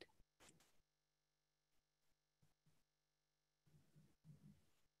need?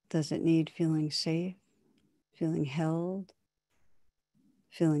 Does it need feeling safe, feeling held,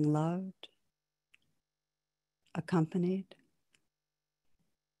 feeling loved, accompanied,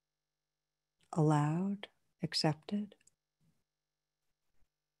 allowed, accepted?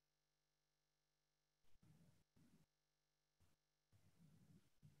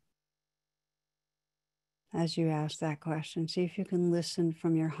 As you ask that question, see if you can listen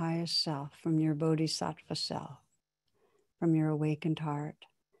from your highest self, from your bodhisattva self, from your awakened heart,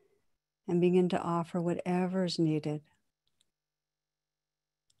 and begin to offer whatever is needed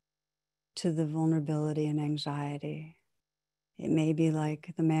to the vulnerability and anxiety. It may be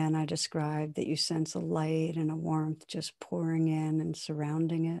like the man I described, that you sense a light and a warmth just pouring in and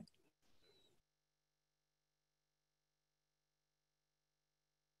surrounding it.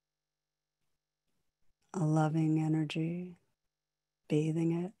 a loving energy,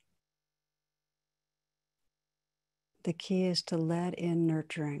 bathing it. The key is to let in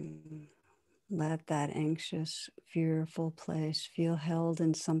nurturing. Let that anxious, fearful place feel held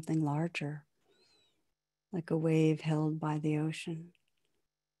in something larger, like a wave held by the ocean.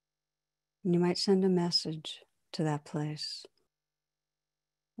 And you might send a message to that place.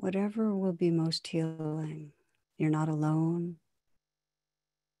 Whatever will be most healing. You're not alone.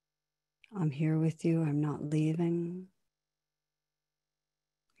 I'm here with you. I'm not leaving.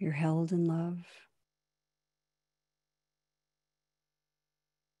 You're held in love.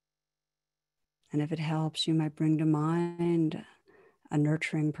 And if it helps, you might bring to mind a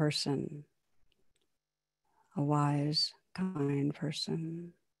nurturing person, a wise, kind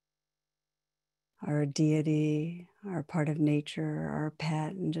person, or a deity, or a part of nature, or a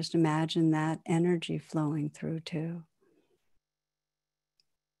pet, and just imagine that energy flowing through too.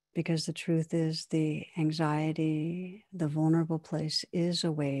 Because the truth is, the anxiety, the vulnerable place is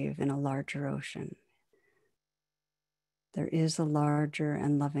a wave in a larger ocean. There is a larger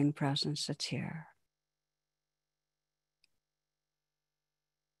and loving presence that's here.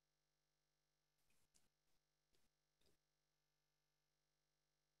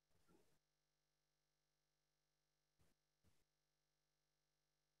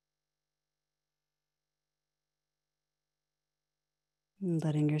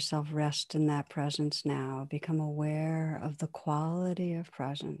 Letting yourself rest in that presence now. Become aware of the quality of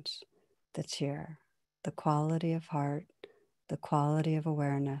presence that's here, the quality of heart, the quality of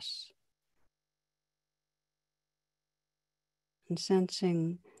awareness, and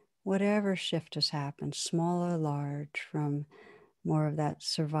sensing whatever shift has happened, small or large, from more of that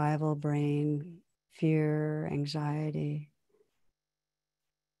survival brain, fear, anxiety,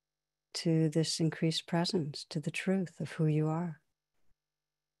 to this increased presence, to the truth of who you are.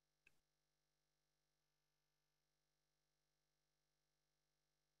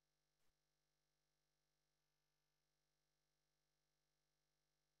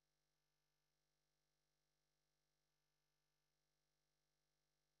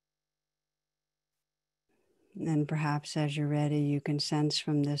 And perhaps as you're ready, you can sense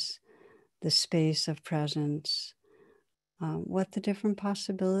from this space of presence what the different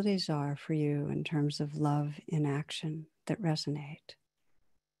possibilities are for you in terms of love in action that resonate.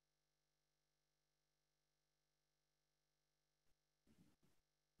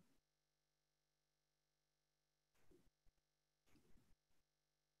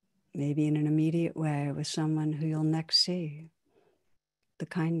 Maybe in an immediate way with someone who you'll next see, the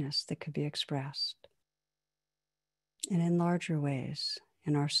kindness that could be expressed. And in larger ways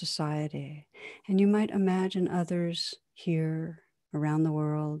in our society. And you might imagine others here around the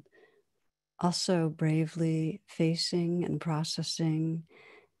world also bravely facing and processing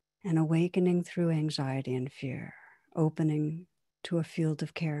and awakening through anxiety and fear, opening to a field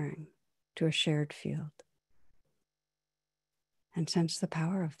of caring, to a shared field. And sense the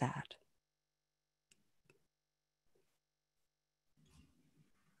power of that.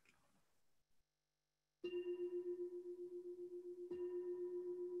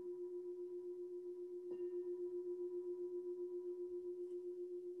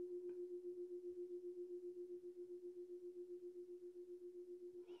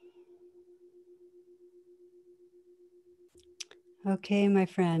 Okay, my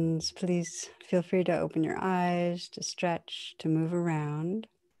friends, please feel free to open your eyes, to stretch, to move around.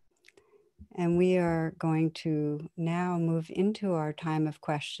 And we are going to now move into our time of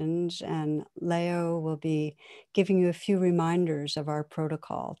questions, and Leo will be giving you a few reminders of our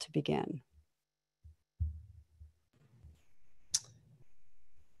protocol to begin.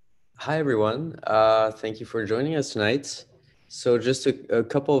 Hi, everyone. Thank you for joining us tonight. So just a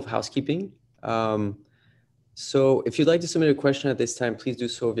couple of housekeeping. So if you'd like to submit a question at this time, please do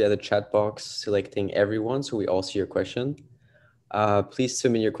so via the chat box, selecting everyone so we all see your question. Please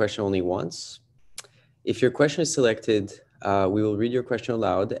submit your question only once. If your question is selected, we will read your question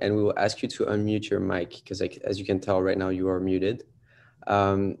aloud and we will ask you to unmute your mic because as you can tell right now, you are muted.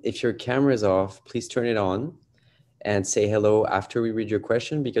 If your camera is off, please turn it on and say hello after we read your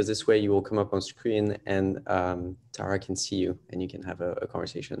question, because this way you will come up on screen and Tara can see you and you can have a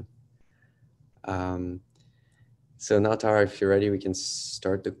conversation. So now, Tara, if you're ready, we can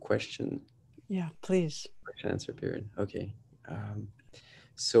start the question. Yeah, please. Question answer period. Okay.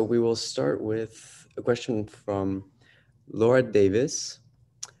 So we will start with a question from Laura Davis.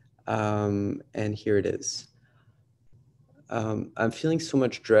 And here it is. I'm feeling so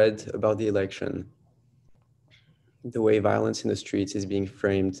much dread about the election. The way violence in the streets is being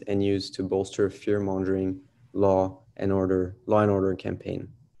framed and used to bolster fear-mongering law and order campaign.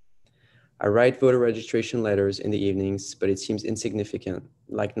 I write voter registration letters in the evenings, but it seems insignificant,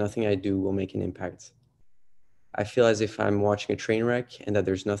 like nothing I do will make an impact. I feel as if I'm watching a train wreck and that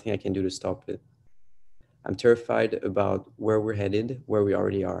there's nothing I can do to stop it. I'm terrified about where we're headed, where we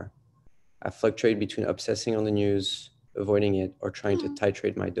already are. I fluctuate between obsessing on the news, avoiding it, or trying to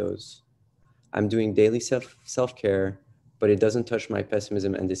titrate my dose. I'm doing daily self-care, but it doesn't touch my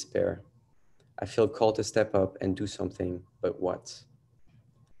pessimism and despair. I feel called to step up and do something, but what?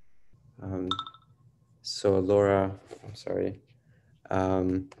 So Laura, I'm sorry.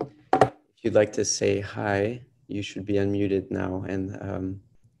 If you'd like to say hi, you should be unmuted now, and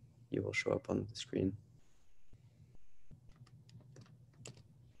you will show up on the screen.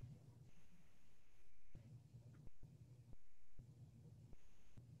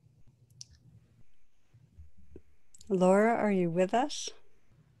 Laura, are you with us?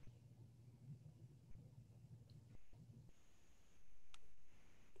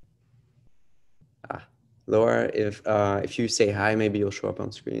 Laura, if you say hi, maybe you'll show up on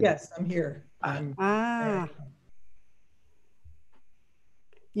screen. Yes, I'm here.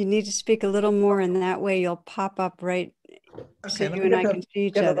 You need to speak a little more, and that way you'll pop up right so Okay, you and I can see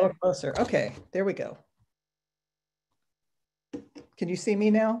each get a other. little closer. Okay, there we go. Can you see me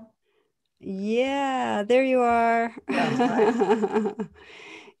now? Yeah, there you are. Yeah,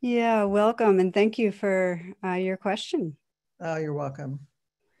 Yeah, welcome, and thank you for your question. oh, you're welcome.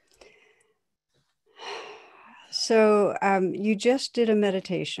 So you just did a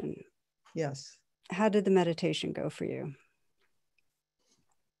meditation. Yes. How did the meditation go for you?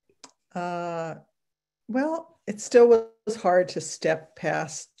 Well, it still was hard to step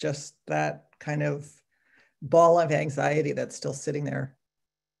past just that kind of ball of anxiety that's still sitting there.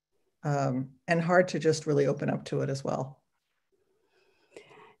 And hard to just really open up to it as well.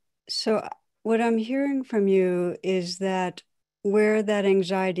 So what I'm hearing from you is that where that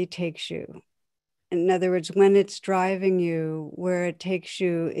anxiety takes you, in other words, when it's driving you, where it takes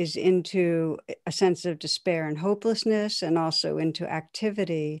you is into a sense of despair and hopelessness, and also into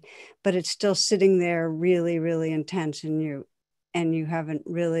activity, but it's still sitting there really, really intense in you, and you haven't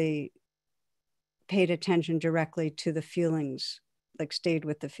really paid attention directly to the feelings, like stayed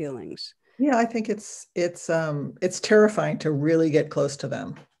with the feelings. Yeah, I think it's terrifying to really get close to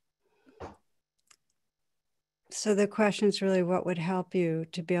them. So the question is really what would help you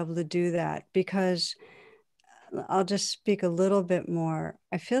to be able to do that? Because I'll just speak a little bit more.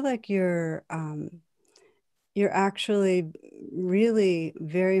 I feel like you're actually really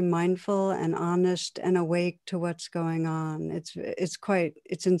very mindful and honest and awake to what's going on.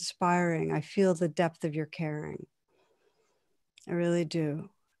 It's inspiring. I feel the depth of your caring. I really do.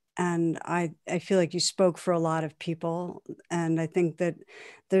 And I feel like you spoke for a lot of people. And I think that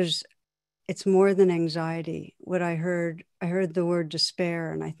it's more than anxiety. What I heard the word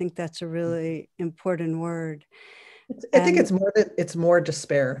despair, and I think that's a really important word. I think it's more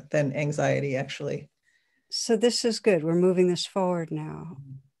despair than anxiety, actually. So this is good. We're moving this forward now.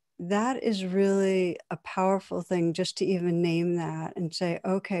 That is really a powerful thing, just to even name that and say,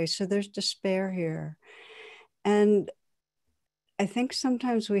 okay, so there's despair here. And I think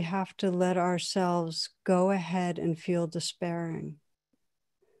sometimes we have to let ourselves go ahead and feel despairing,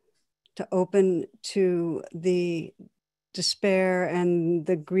 to open to the despair and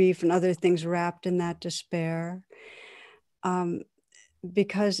the grief and other things wrapped in that despair.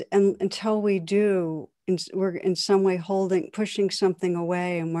 Because until we do, we're in some way pushing something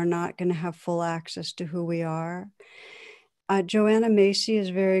away, and we're not going to have full access to who we are. Joanna Macy is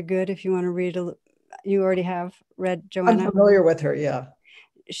very good. If you want to read, you already have read Joanna? I'm familiar with her, yeah.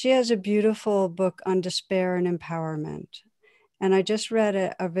 She has a beautiful book on despair and empowerment. And I just read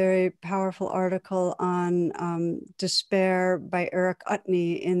a very powerful article on despair by Eric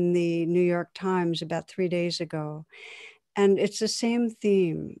Utney in the New York Times about 3 days ago. And it's the same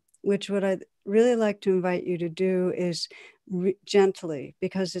theme, which what I'd really like to invite you to do is gently,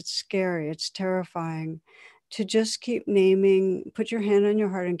 because it's scary, it's terrifying, to just keep naming, put your hand on your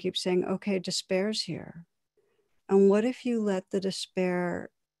heart and keep saying, okay, despair's here. And what if you let the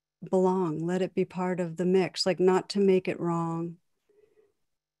despair belong, let it be part of the mix, like not to make it wrong.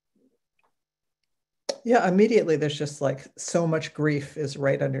 Yeah, immediately there's just like so much grief is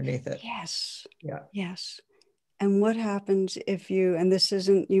right underneath it. Yes. Yeah. Yes. And what happens if you, and this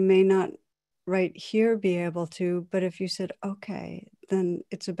isn't, you may not right here be able to, but if you said, okay, then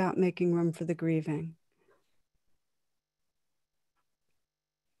it's about making room for the grieving.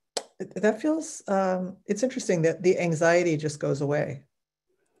 That feels, it's interesting that the anxiety just goes away.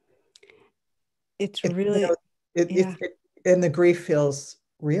 It's really, and the grief feels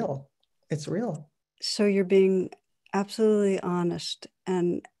real. It's real. So you're being absolutely honest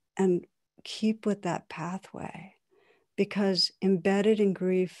and keep with that pathway, because embedded in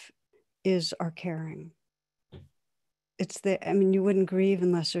grief is our caring. You wouldn't grieve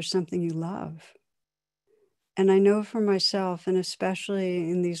unless there's something you love. And I know for myself, and especially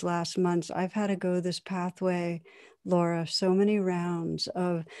in these last months, I've had to go this pathway, Laura, so many rounds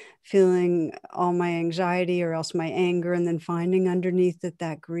of feeling all my anxiety or else my anger, and then finding underneath it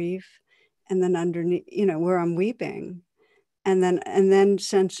that grief, and then underneath, where I'm weeping, and then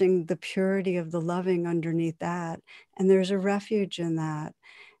sensing the purity of the loving underneath that. And there's a refuge in that.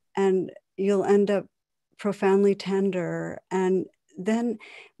 And you'll end up profoundly tender. And then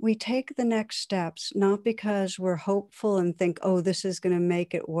we take the next steps, not because we're hopeful and think, oh, this is going to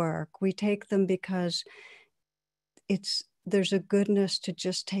make it work. We take them because there's a goodness to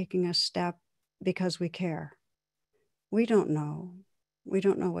just taking a step because we care. We don't know. We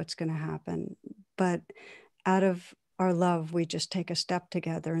don't know what's going to happen. But out of our love, we just take a step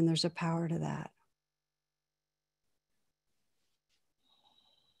together, and there's a power to that.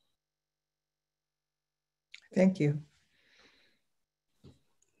 Thank you.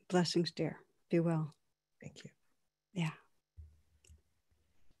 Blessings, dear. Be well. Thank you. Yeah.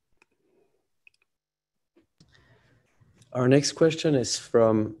 Our next question is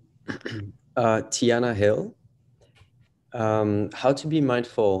from Tiana Hill. How to be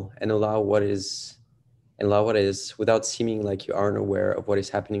mindful and allow what is without seeming like you aren't aware of what is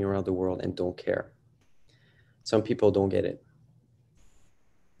happening around the world and don't care. Some people don't get it.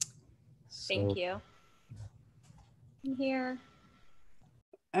 Thank you. I'm here.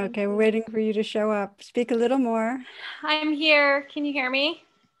 Okay, we're waiting for you to show up. Speak a little more. I'm here. Can you hear me?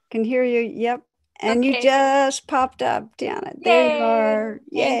 Can hear you. Yep. And Okay. You just popped up, Tiana. There you are.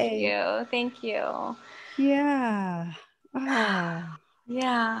 Yay. Thank you. Thank you. Yeah. Oh.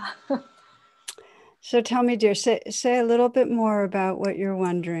 Yeah. So tell me, dear, say a little bit more about what you're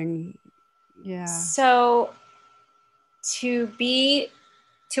wondering. Yeah. So to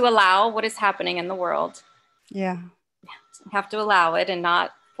allow what is happening in the world. Yeah. You have to allow it and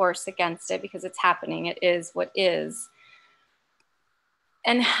not force against it, because it's happening. It is what is.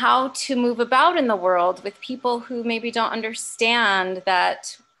 And how to move about in the world with people who maybe don't understand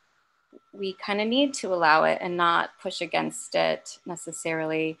that we kind of need to allow it and not push against it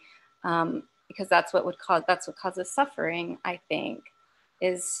necessarily, because that's what causes suffering, I think,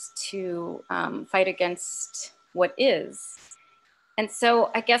 is to fight against what is. And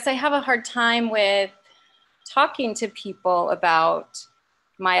so I guess I have a hard time with talking to people about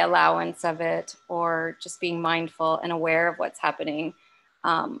my allowance of it, or just being mindful and aware of what's happening,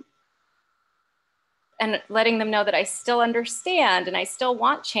 and letting them know that I still understand and I still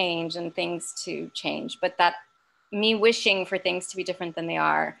want change and things to change, but that me wishing for things to be different than they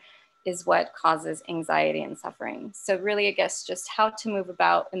are is what causes anxiety and suffering. So really, I guess, just how to move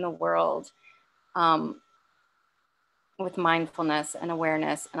about in the world with mindfulness and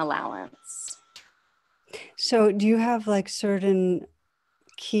awareness and allowance. So do you have like certain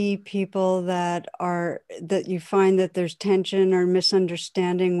key people that you find that there's tension or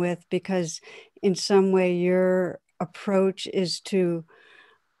misunderstanding with, because in some way your approach is to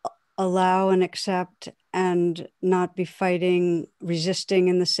allow and accept and not be fighting, resisting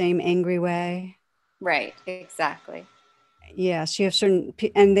in the same angry way? Right, exactly. Yes, you have certain,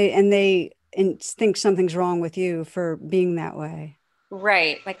 and they think something's wrong with you for being that way.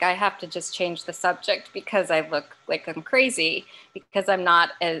 Right, like I have to just change the subject because I look like I'm crazy, because I'm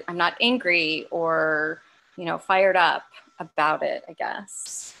not angry or fired up about it, I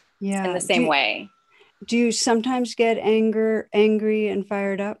guess. Yeah, in the same way. Do you sometimes get angry and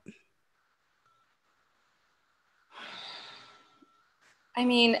fired up? I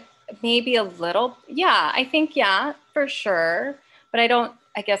mean, maybe a little. Yeah, I think, yeah, for sure. But I don't,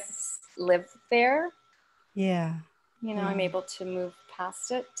 I guess, live there. Yeah. Yeah. I'm able to move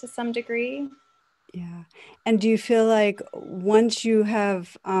past it to some degree. Yeah. And do you feel like once you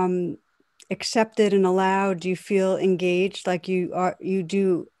have accepted and allowed, do you feel engaged, like you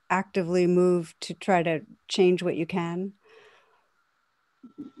do actively move to try to change what you can?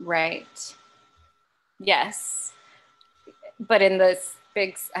 Right. Yes. But in this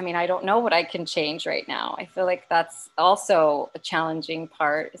I don't know what I can change right now. I feel like that's also a challenging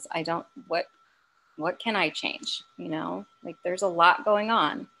part, is what can I change? Like there's a lot going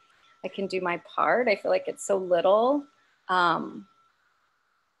on. I can do my part. I feel like it's so little. But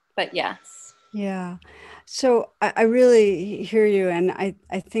yes. Yeah. So I really hear you. And I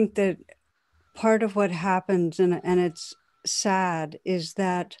think that part of what happens, and it's sad, is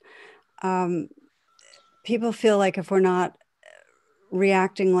that people feel like if we're not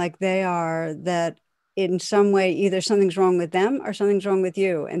reacting like they are, that in some way, either something's wrong with them or something's wrong with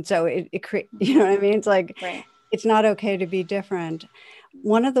you. And so it you know what I mean? It's like, Right. it's not okay to be different.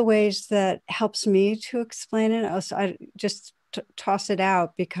 One of the ways that helps me to explain it, I just toss it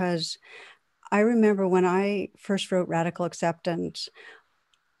out, because I remember when I first wrote Radical Acceptance,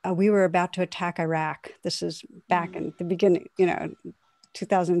 we were about to attack Iraq. This is back in the beginning,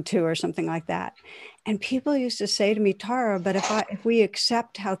 2002 or something like that. And people used to say to me, Tara, but if we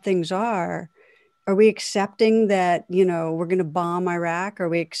accept how things are we accepting that, we're going to bomb Iraq? Are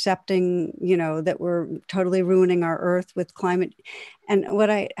we accepting, that we're totally ruining our earth with climate? And what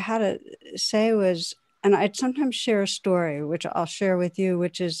I had to say was, and I'd sometimes share a story, which I'll share with you,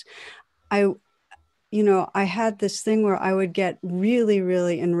 which is I had this thing where I would get really,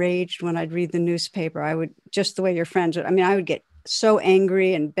 really enraged when I'd read the newspaper. I would, just the way your friends would, I would get so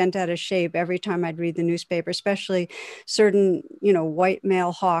angry and bent out of shape every time I'd read the newspaper, especially certain, white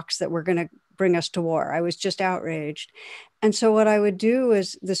male hawks that were going to bring us to war. I was just outraged. And so what I would do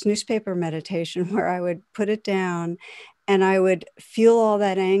is this newspaper meditation where I would put it down and I would feel all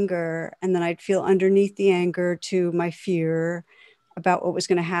that anger. And then I'd feel underneath the anger to my fear about what was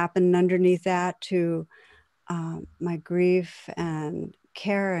going to happen, and underneath that to my grief and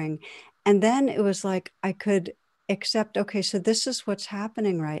caring. And then it was like I could accept, okay, so this is what's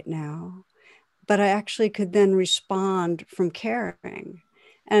happening right now, but I actually could then respond from caring.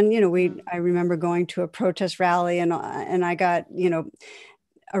 And I remember going to a protest rally, and I got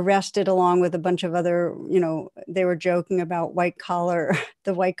arrested along with a bunch of other, they were joking about white collar,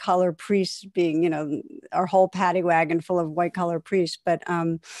 the white collar priests being, our whole paddy wagon full of white collar priests. But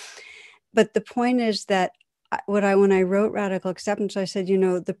the point is that when I wrote Radical Acceptance, I said,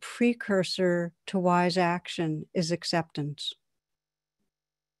 the precursor to wise action is acceptance.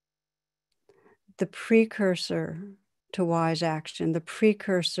 The precursor to wise action, the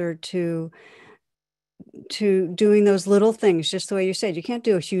precursor to doing those little things, just the way you said. You can't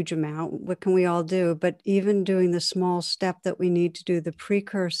do a huge amount. What can we all do? But even doing the small step that we need to do, the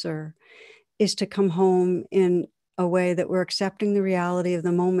precursor is to come home in a way that we're accepting the reality of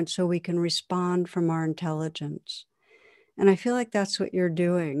the moment so we can respond from our intelligence. And I feel like that's what you're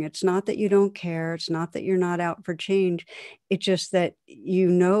doing. It's not that you don't care. It's not that you're not out for change. It's just that you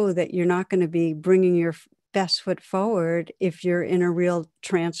know that you're not going to be bringing your best foot forward if you're in a real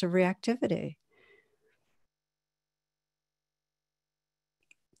trance of reactivity.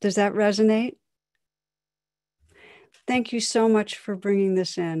 Does that resonate? Thank you so much for bringing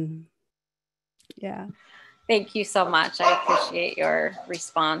this in. Yeah. Thank you so much. I appreciate your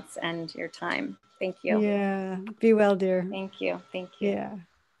response and your time. Thank you. Yeah. Be well, dear. Thank you. Thank you. Yeah.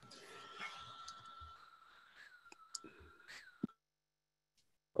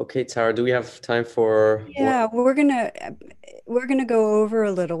 Okay, Tara, do we have time for? Yeah, we're gonna go over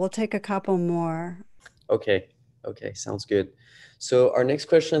a little. We'll take a couple more. Okay, sounds good. So our next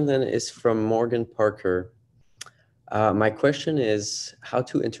question then is from Morgan Parker. My question is how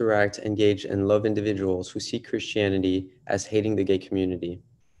to interact, engage, and love individuals who see Christianity as hating the gay community.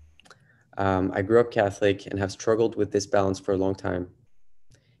 I grew up Catholic and have struggled with this balance for a long time.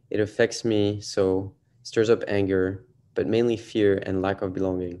 It affects me, so stirs up anger, but mainly fear and lack of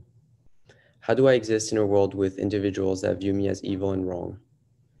belonging. How do I exist in a world with individuals that view me as evil and wrong?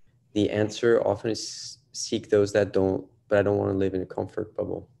 The answer often is seek those that don't, but I don't want to live in a comfort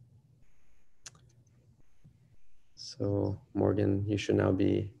bubble. So Morgan, you should now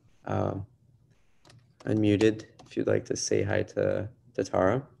be unmuted if you'd like to say hi to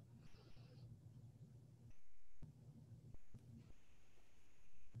Tara.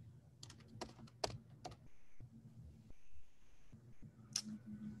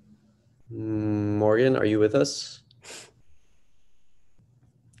 Morgan, are you with us?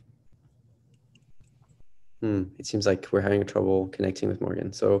 It seems like we're having trouble connecting with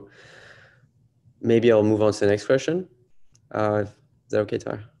Morgan. So maybe I'll move on to the next question. Is that okay,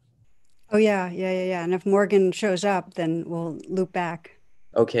 Tara? Oh, yeah. And if Morgan shows up, then we'll loop back.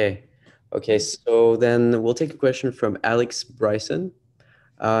 Okay. So then we'll take a question from Alex Bryson.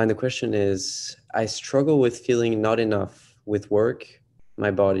 And the question is, I struggle with feeling not enough with work, my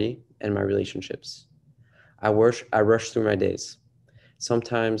body, and my relationships. I rush through my days.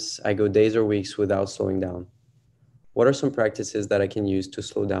 Sometimes I go days or weeks without slowing down. What are some practices that I can use to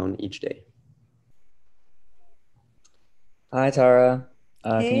slow down each day? Hi, Tara.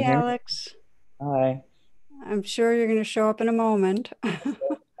 Hey, can you hear Alex. me? Hi. I'm sure you're going to show up in a moment.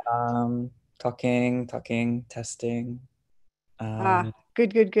 Talking, testing.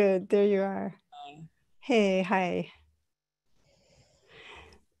 Good. There you are. Hey, hi.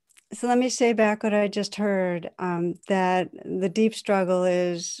 So let me say back what I just heard, that the deep struggle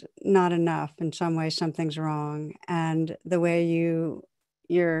is not enough. In some way, something's wrong. And the way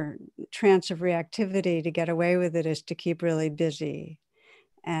your trance of reactivity to get away with it is to keep really busy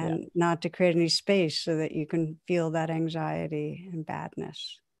and not to create any space so that you can feel that anxiety and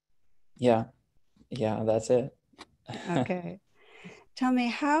badness. Yeah, that's it. Okay. Tell me,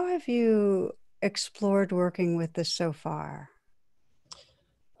 how have you explored working with this so far?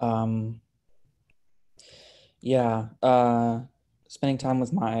 Spending time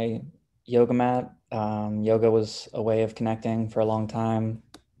with my yoga mat. Yoga was a way of connecting for a long time.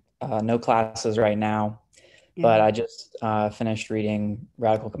 No classes right now, but Yeah. I just finished reading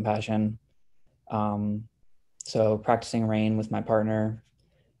Radical Compassion. So practicing rain with my partner,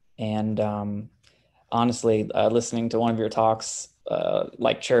 and honestly, listening to one of your talks,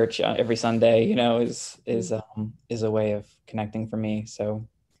 like church every Sunday, is a way of connecting for me. So,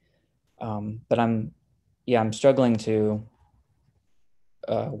 but I'm struggling to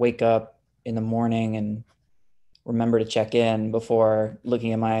wake up in the morning and remember to check in before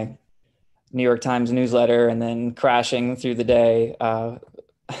looking at my New York Times newsletter and then crashing through the day. So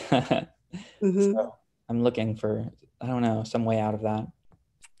I'm looking for, I don't know, some way out of that.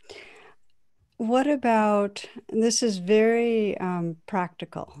 What about, this is very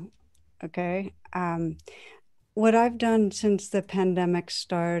practical, okay? What I've done since the pandemic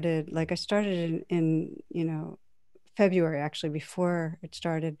started, like I started in February, actually, before it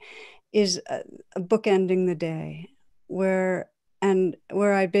started, is a book ending the day where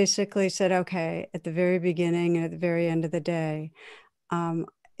I basically said, okay, at the very beginning and at the very end of the day,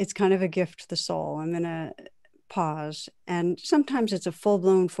 it's kind of a gift to the soul. I'm going to pause. And sometimes it's a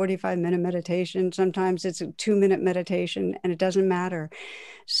full-blown 45-minute meditation. Sometimes it's a 2-minute meditation, and it doesn't matter.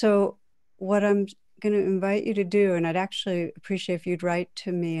 So what I'm going to invite you to do, and I'd actually appreciate if you'd write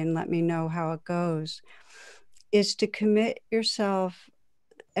to me and let me know how it goes, is to commit yourself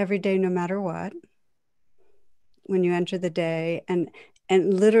every day, no matter what, when you enter the day. And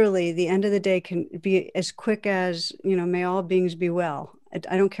literally the end of the day can be as quick as, may all beings be well.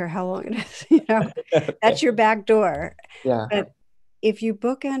 I don't care how long it is, that's your back door. Yeah. But if you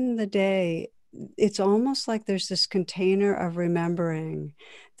bookend the day, it's almost like there's this container of remembering.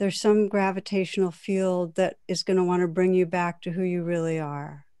 There's some gravitational field that is going to want to bring you back to who you really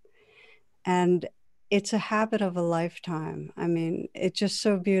are. And it's a habit of a lifetime. I mean, it's just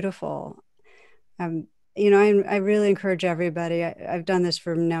so beautiful. I really encourage everybody. I've done this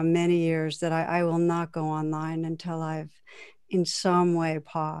for now many years, that I will not go online until I've in some way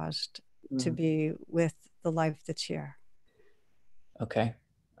paused to be with the life that's here. Okay,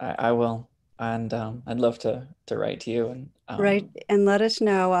 I will. And I'd love to write to you and Right. And let us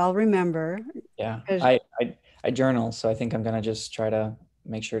know. I'll remember. Yeah, I journal, so I think I'm gonna just try to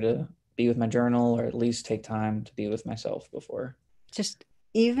make sure to be with my journal, or at least take time to be with myself before. Just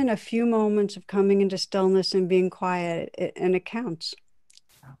even a few moments of coming into stillness and being quiet, and it counts.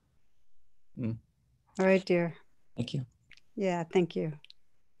 All right, dear. Thank you. Yeah, thank you.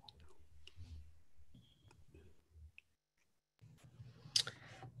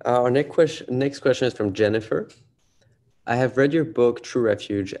 Our next question is from Jennifer. I have read your book, True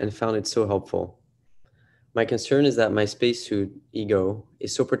Refuge, and found it so helpful. My concern is that my spacesuit ego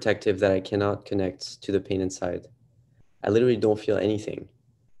is so protective that I cannot connect to the pain inside. I literally don't feel anything.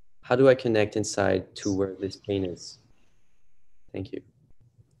 How do I connect inside to where this pain is? Thank you.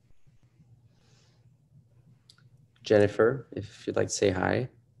 Jennifer, if you'd like to say hi.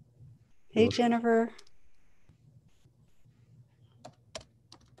 Hey, Jennifer.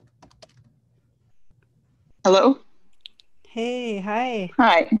 Hello? Hey, hi.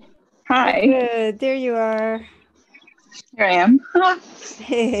 Hi. Hi. Good. There you are. Here I am.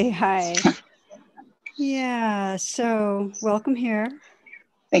 Hey, hi. Yeah, so welcome here.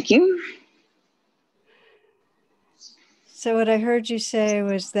 Thank you. So what I heard you say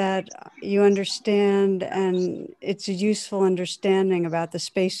was that you understand, and it's a useful understanding about the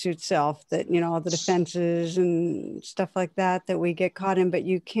spacesuit self, that, all the defenses and stuff like that we get caught in, but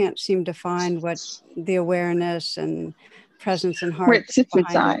you can't seem to find what the awareness and presence and Where heart it sits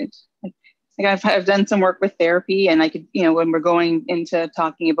behind inside. Like I've done some work with therapy, and I could, when we're going into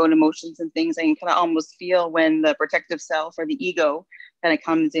talking about emotions and things, I can kind of almost feel when the protective self or the ego kind of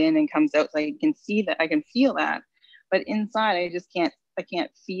comes in and comes out. So I can see that, I can feel that. But inside, I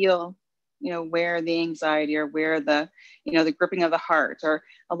can't feel, where the anxiety, or where the, the gripping of the heart, or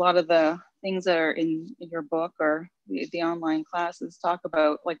a lot of the things that are in your book, or the online classes talk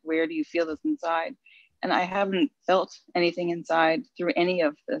about, like, where do you feel this inside? And I haven't felt anything inside through any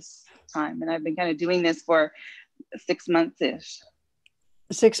of this time. And I've been kind of doing this for 6 months-ish.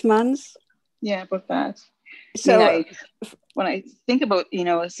 6 months? Yeah, about that. So, I mean, when I think about,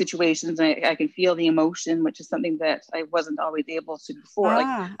 situations, I can feel the emotion, which is something that I wasn't always able to before.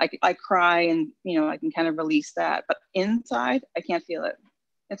 Like I cry and, I can kind of release that, but inside I can't feel it.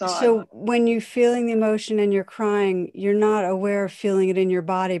 It's odd. So when you're feeling the emotion and you're crying, you're not aware of feeling it in your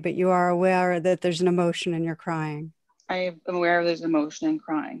body, but you are aware that there's an emotion and you're crying. I am aware of there's emotion and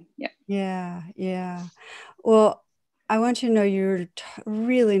crying. Yeah. Yeah. Yeah. Well, I want you to know you're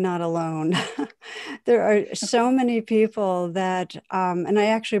really not alone. There are so many people that, and I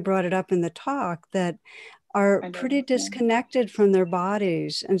actually brought it up in the talk, that are pretty disconnected from their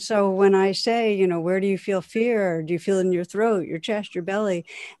bodies. And so when I say, where do you feel fear? Do you feel it in your throat, your chest, your belly?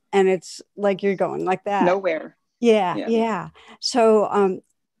 And it's like you're going like that. Nowhere. Yeah. So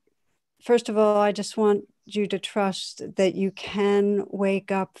first of all, I just want you to trust that you can wake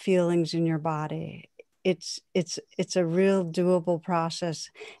up feelings in your body. It's a real doable process,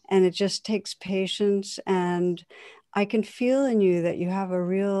 and it just takes patience. And I can feel in you that you have a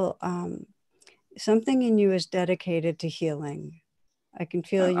real something in you is dedicated to healing. I can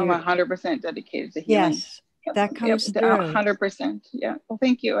feel I'm you. 100% dedicated to healing. Yes, that comes through. 100%. Yeah. Well,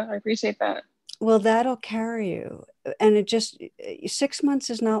 thank you. I appreciate that. Well, that'll carry you. And it just, 6 months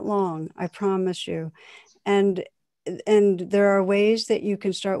is not long, I promise you. And there are ways that you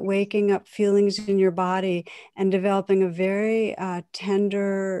can start waking up feelings in your body and developing a very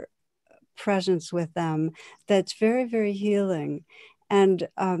tender presence with them that's very, very healing. And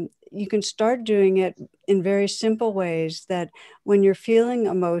you can start doing it in very simple ways, that when you're feeling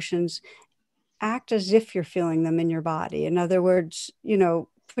emotions, act as if you're feeling them in your body. In other words,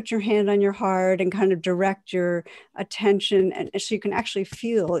 put your hand on your heart and kind of direct your attention, and so you can actually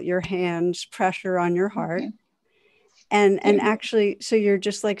feel your hands pressure on your heart. Okay. And actually, so you're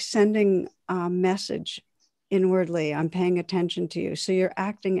just like sending a message inwardly, I'm paying attention to you. So you're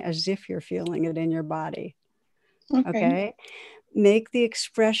acting as if you're feeling it in your body. Okay. Make the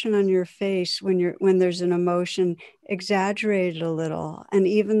expression on your face when there's an emotion, exaggerate it a little. And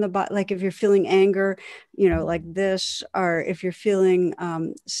even like if you're feeling anger, like this, or if you're feeling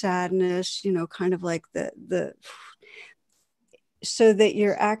sadness, kind of like the so that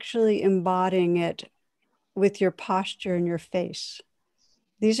you're actually embodying it with your posture and your face.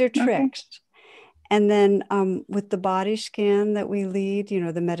 These are tricks. Okay. And then with the body scan that we lead,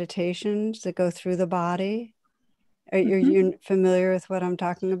 the meditations that go through the body. Are you familiar with what I'm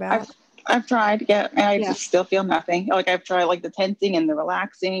talking about? I've tried, and I just still feel nothing. Like I've tried like the tensing and the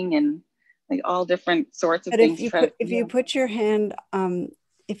relaxing and like all different sorts of things. If you put your hand,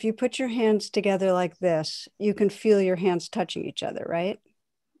 if you put your hands together like this, you can feel your hands touching each other, right?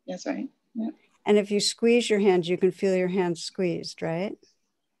 That's right. Yeah. And if you squeeze your hands, you can feel your hands squeezed, right?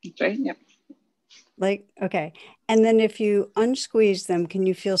 That's right. Yep. Okay. And then if you unsqueeze them, can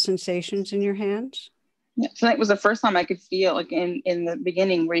you feel sensations in your hands? Yeah. So that was the first time I could feel, like in the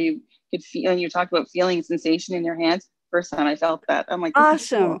beginning, where you could feel, and you talked about feeling sensation in your hands. First time I felt that, I'm like,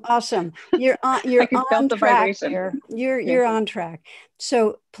 awesome. You're on track here. You're on track.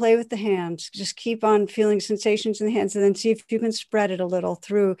 So play with the hands. Just keep on feeling sensations in the hands, and then see if you can spread it a little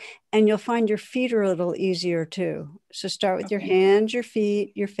through, and you'll find your feet are a little easier too. So start with your hands, your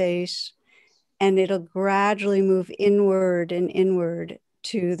feet, your face, and it'll gradually move inward and inward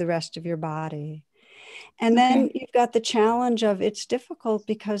to the rest of your body. And then you've got the challenge of it's difficult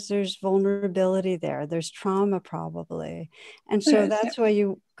because there's vulnerability there. There's trauma probably. And so that's why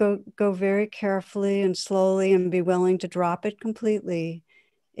you go very carefully and slowly, and be willing to drop it completely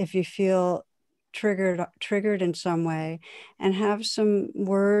if you feel triggered in some way, and have some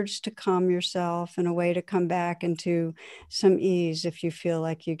words to calm yourself and a way to come back into some ease if you feel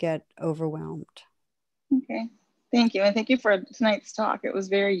like you get overwhelmed. Okay. Thank you. And thank you for tonight's talk. It was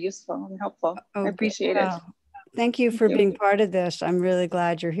very useful and helpful. I appreciate it. Thank you for being part of this. I'm really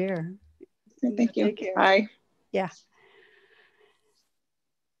glad you're here. Thank you. Bye. Yeah.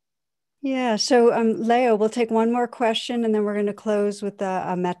 Yeah. So Leo, we'll take one more question, and then we're going to close with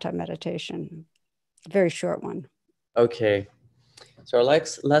a metta meditation. A very short one. Okay. So our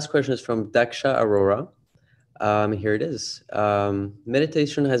last question is from Daksha Arora. Here it is.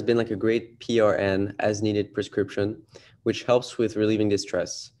 Meditation has been like a great PRN as needed prescription, which helps with relieving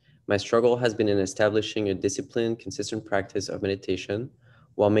distress. My struggle has been in establishing a disciplined, consistent practice of meditation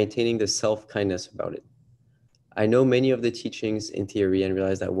while maintaining the self-kindness about it. I know many of the teachings in theory and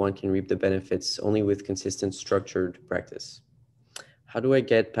realize that one can reap the benefits only with consistent, structured practice. How do I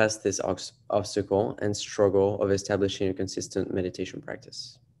get past this obstacle and struggle of establishing a consistent meditation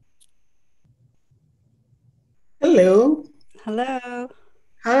practice? Hello. Hello.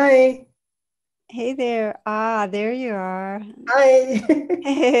 Hi. Hey there. Ah, there you are. Hi.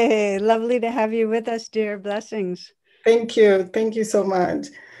 Hey, lovely to have you with us, dear. Blessings. Thank you. Thank you so much.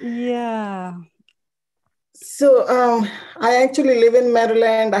 Yeah. So I actually live in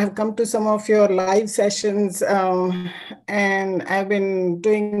Maryland. I have come to some of your live sessions, and I've been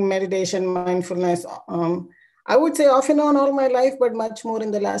doing meditation, mindfulness. I would say off and on all my life, but much more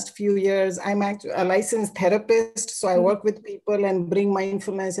in the last few years. I'm actually a licensed therapist, so I work with people and bring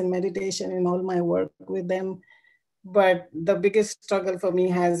mindfulness and meditation in all my work with them. But the biggest struggle for me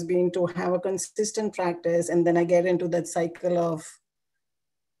has been to have a consistent practice, and then I get into that cycle of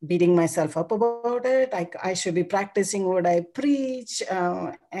beating myself up about it. I should be practicing what I preach,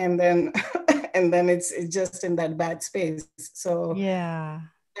 and then and then it's just in that bad space. So Yeah.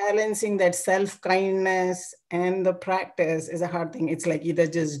 balancing that self-kindness and the practice is a hard thing. It's like either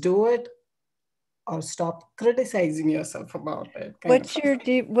just do it or stop criticizing yourself about it.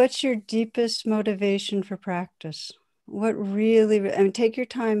 What's your deepest motivation for practice? What really, I mean, take your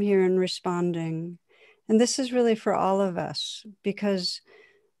time here in responding. And this is really for all of us because,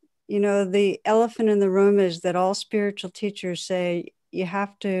 you know, the elephant in the room is that all spiritual teachers say you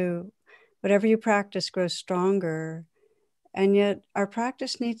have to, whatever you practice grows stronger. And yet our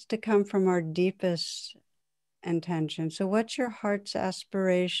practice needs to come from our deepest intention. So what's your heart's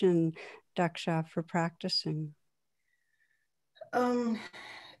aspiration, Daksha, for practicing? Um,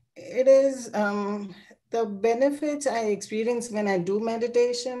 it is the benefits I experience when I do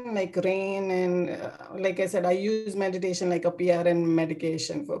meditation, like rain, and like I said, I use meditation like a PRN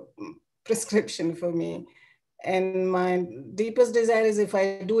medication for prescription for me. And my deepest desire is if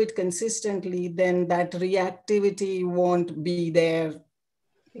I do it consistently, then that reactivity won't be there,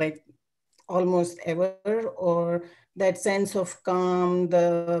 like almost ever, or that sense of calm,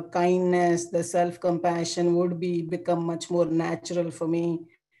 the kindness, the self-compassion would be become much more natural for me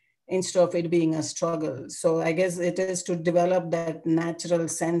instead of it being a struggle. So I guess it is to develop that natural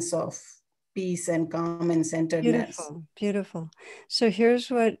sense of peace and calm and centeredness. Beautiful, beautiful. So here's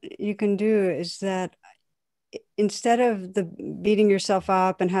what you can do is that instead of the beating yourself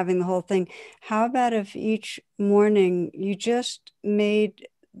up and having the whole thing, how about if each morning you just made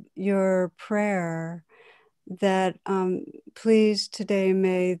your prayer that please today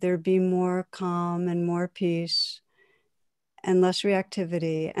may there be more calm and more peace and less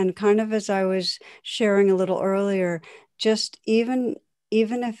reactivity. And kind of as I was sharing a little earlier, just even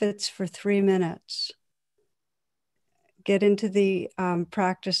if it's for 3 minutes, get into the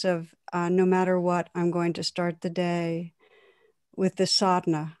practice of no matter what, I'm going to start the day with the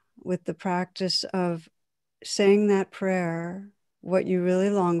sadhana, with the practice of saying that prayer, what you really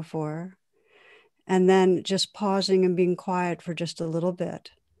long for, and then just pausing and being quiet for just a little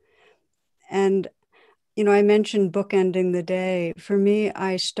bit. And, you know, I mentioned bookending the day. For me,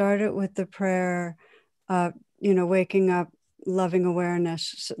 I started with the prayer, you know, waking up, loving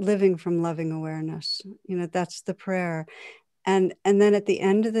awareness, living from loving awareness. You know, that's the prayer. And then at the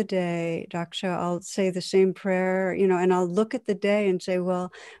end of the day, Daksha, I'll say the same prayer, you know, and I'll look at the day and say,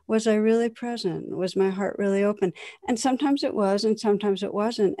 well, was I really present? Was my heart really open? And sometimes it was, and sometimes it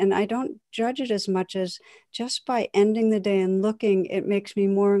wasn't. And I don't judge it as much as just by ending the day and looking, it makes me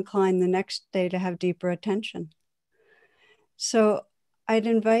more inclined the next day to have deeper attention. So I'd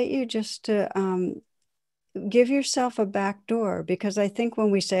invite you just to give yourself a back door, because I think when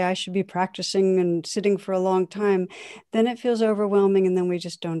we say I should be practicing and sitting for a long time, then it feels overwhelming and then we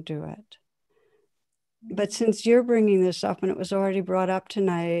just don't do it. But since you're bringing this up and it was already brought up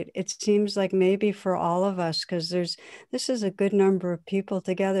tonight, it seems like maybe for all of us, because this is a good number of people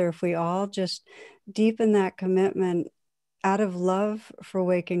together, if we all just deepen that commitment out of love for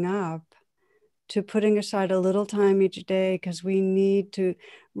waking up, to putting aside a little time each day, because we need to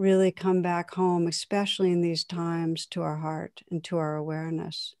really come back home, especially in these times, to our heart and to our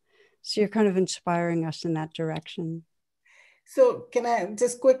awareness. So you're kind of inspiring us in that direction. So can I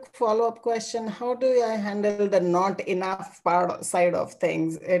just quick follow-up question? How do I handle the not enough side of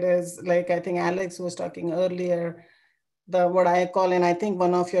things? It is like, I think Alex was talking earlier, the what I call, and I think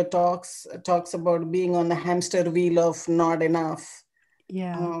one of your talks about being on the hamster wheel of not enough.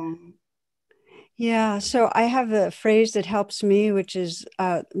 Yeah. Yeah, so I have a phrase that helps me, which is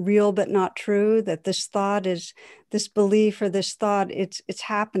real but not true, that this thought is, this belief or this thought, it's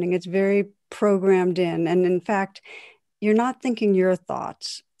happening. It's very programmed in. And in fact, you're not thinking your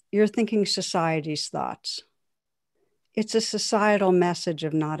thoughts. You're thinking society's thoughts. It's a societal message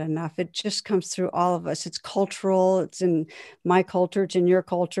of not enough. It just comes through all of us. It's cultural. It's in my culture. It's in your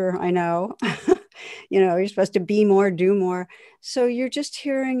culture. I know. You know, you're supposed to be more, do more. So you're just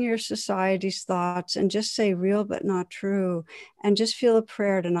hearing your society's thoughts and just say real but not true. And just feel a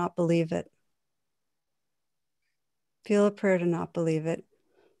prayer to not believe it. Feel a prayer to not believe it.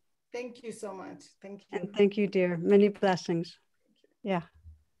 Thank you so much. Thank you. And thank you, dear. Many blessings. Yeah.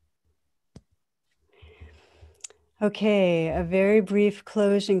 Okay, a very brief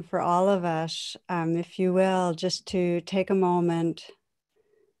closing for all of us, if you will, just to take a moment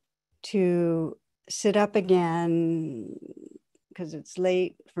to sit up again, because it's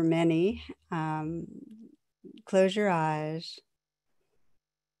late for many. Close your eyes.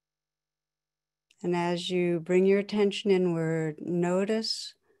 And as you bring your attention inward,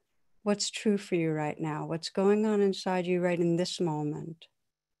 notice what's true for you right now, what's going on inside you right in this moment.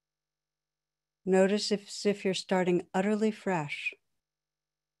 Notice as if you're starting utterly fresh.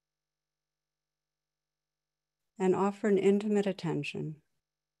 And offer an intimate attention.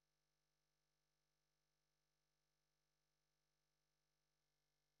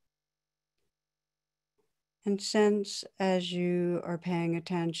 And sense as you are paying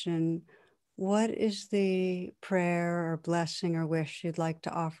attention, what is the prayer or blessing or wish you'd like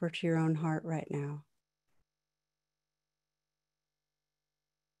to offer to your own heart right now?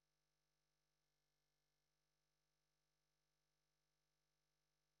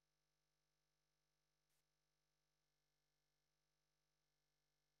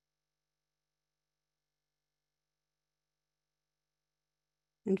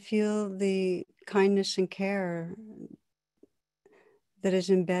 And feel the kindness and care that is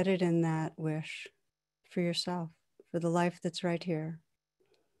embedded in that wish for yourself, for the life that's right here.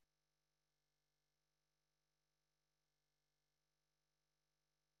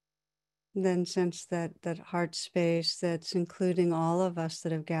 And then sense that heart space that's including all of us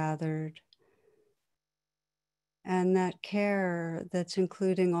that have gathered, and that care that's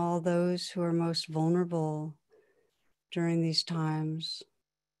including all those who are most vulnerable during these times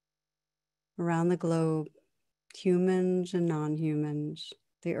around the globe, humans and non-humans,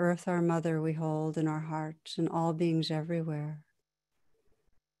 the earth, our mother, we hold in our hearts, and all beings everywhere.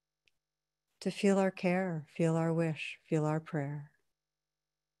 To feel our care, feel our wish, feel our prayer.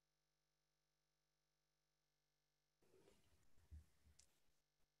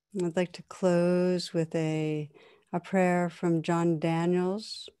 I'd like to close with a prayer from John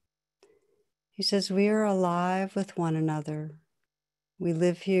Daniels. He says, "We are alive with one another. We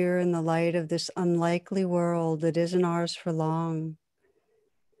live here in the light of this unlikely world that isn't ours for long.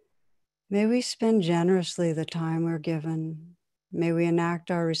 May we spend generously the time we're given. May we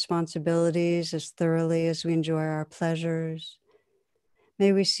enact our responsibilities as thoroughly as we enjoy our pleasures.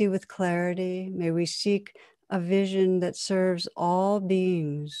 May we see with clarity. May we seek a vision that serves all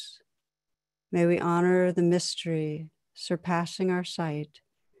beings. May we honor the mystery surpassing our sight,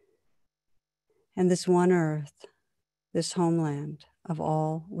 and this one earth, this homeland of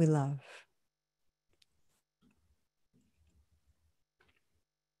all we love."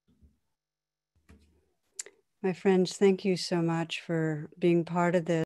 My friends, thank you so much for being part of this.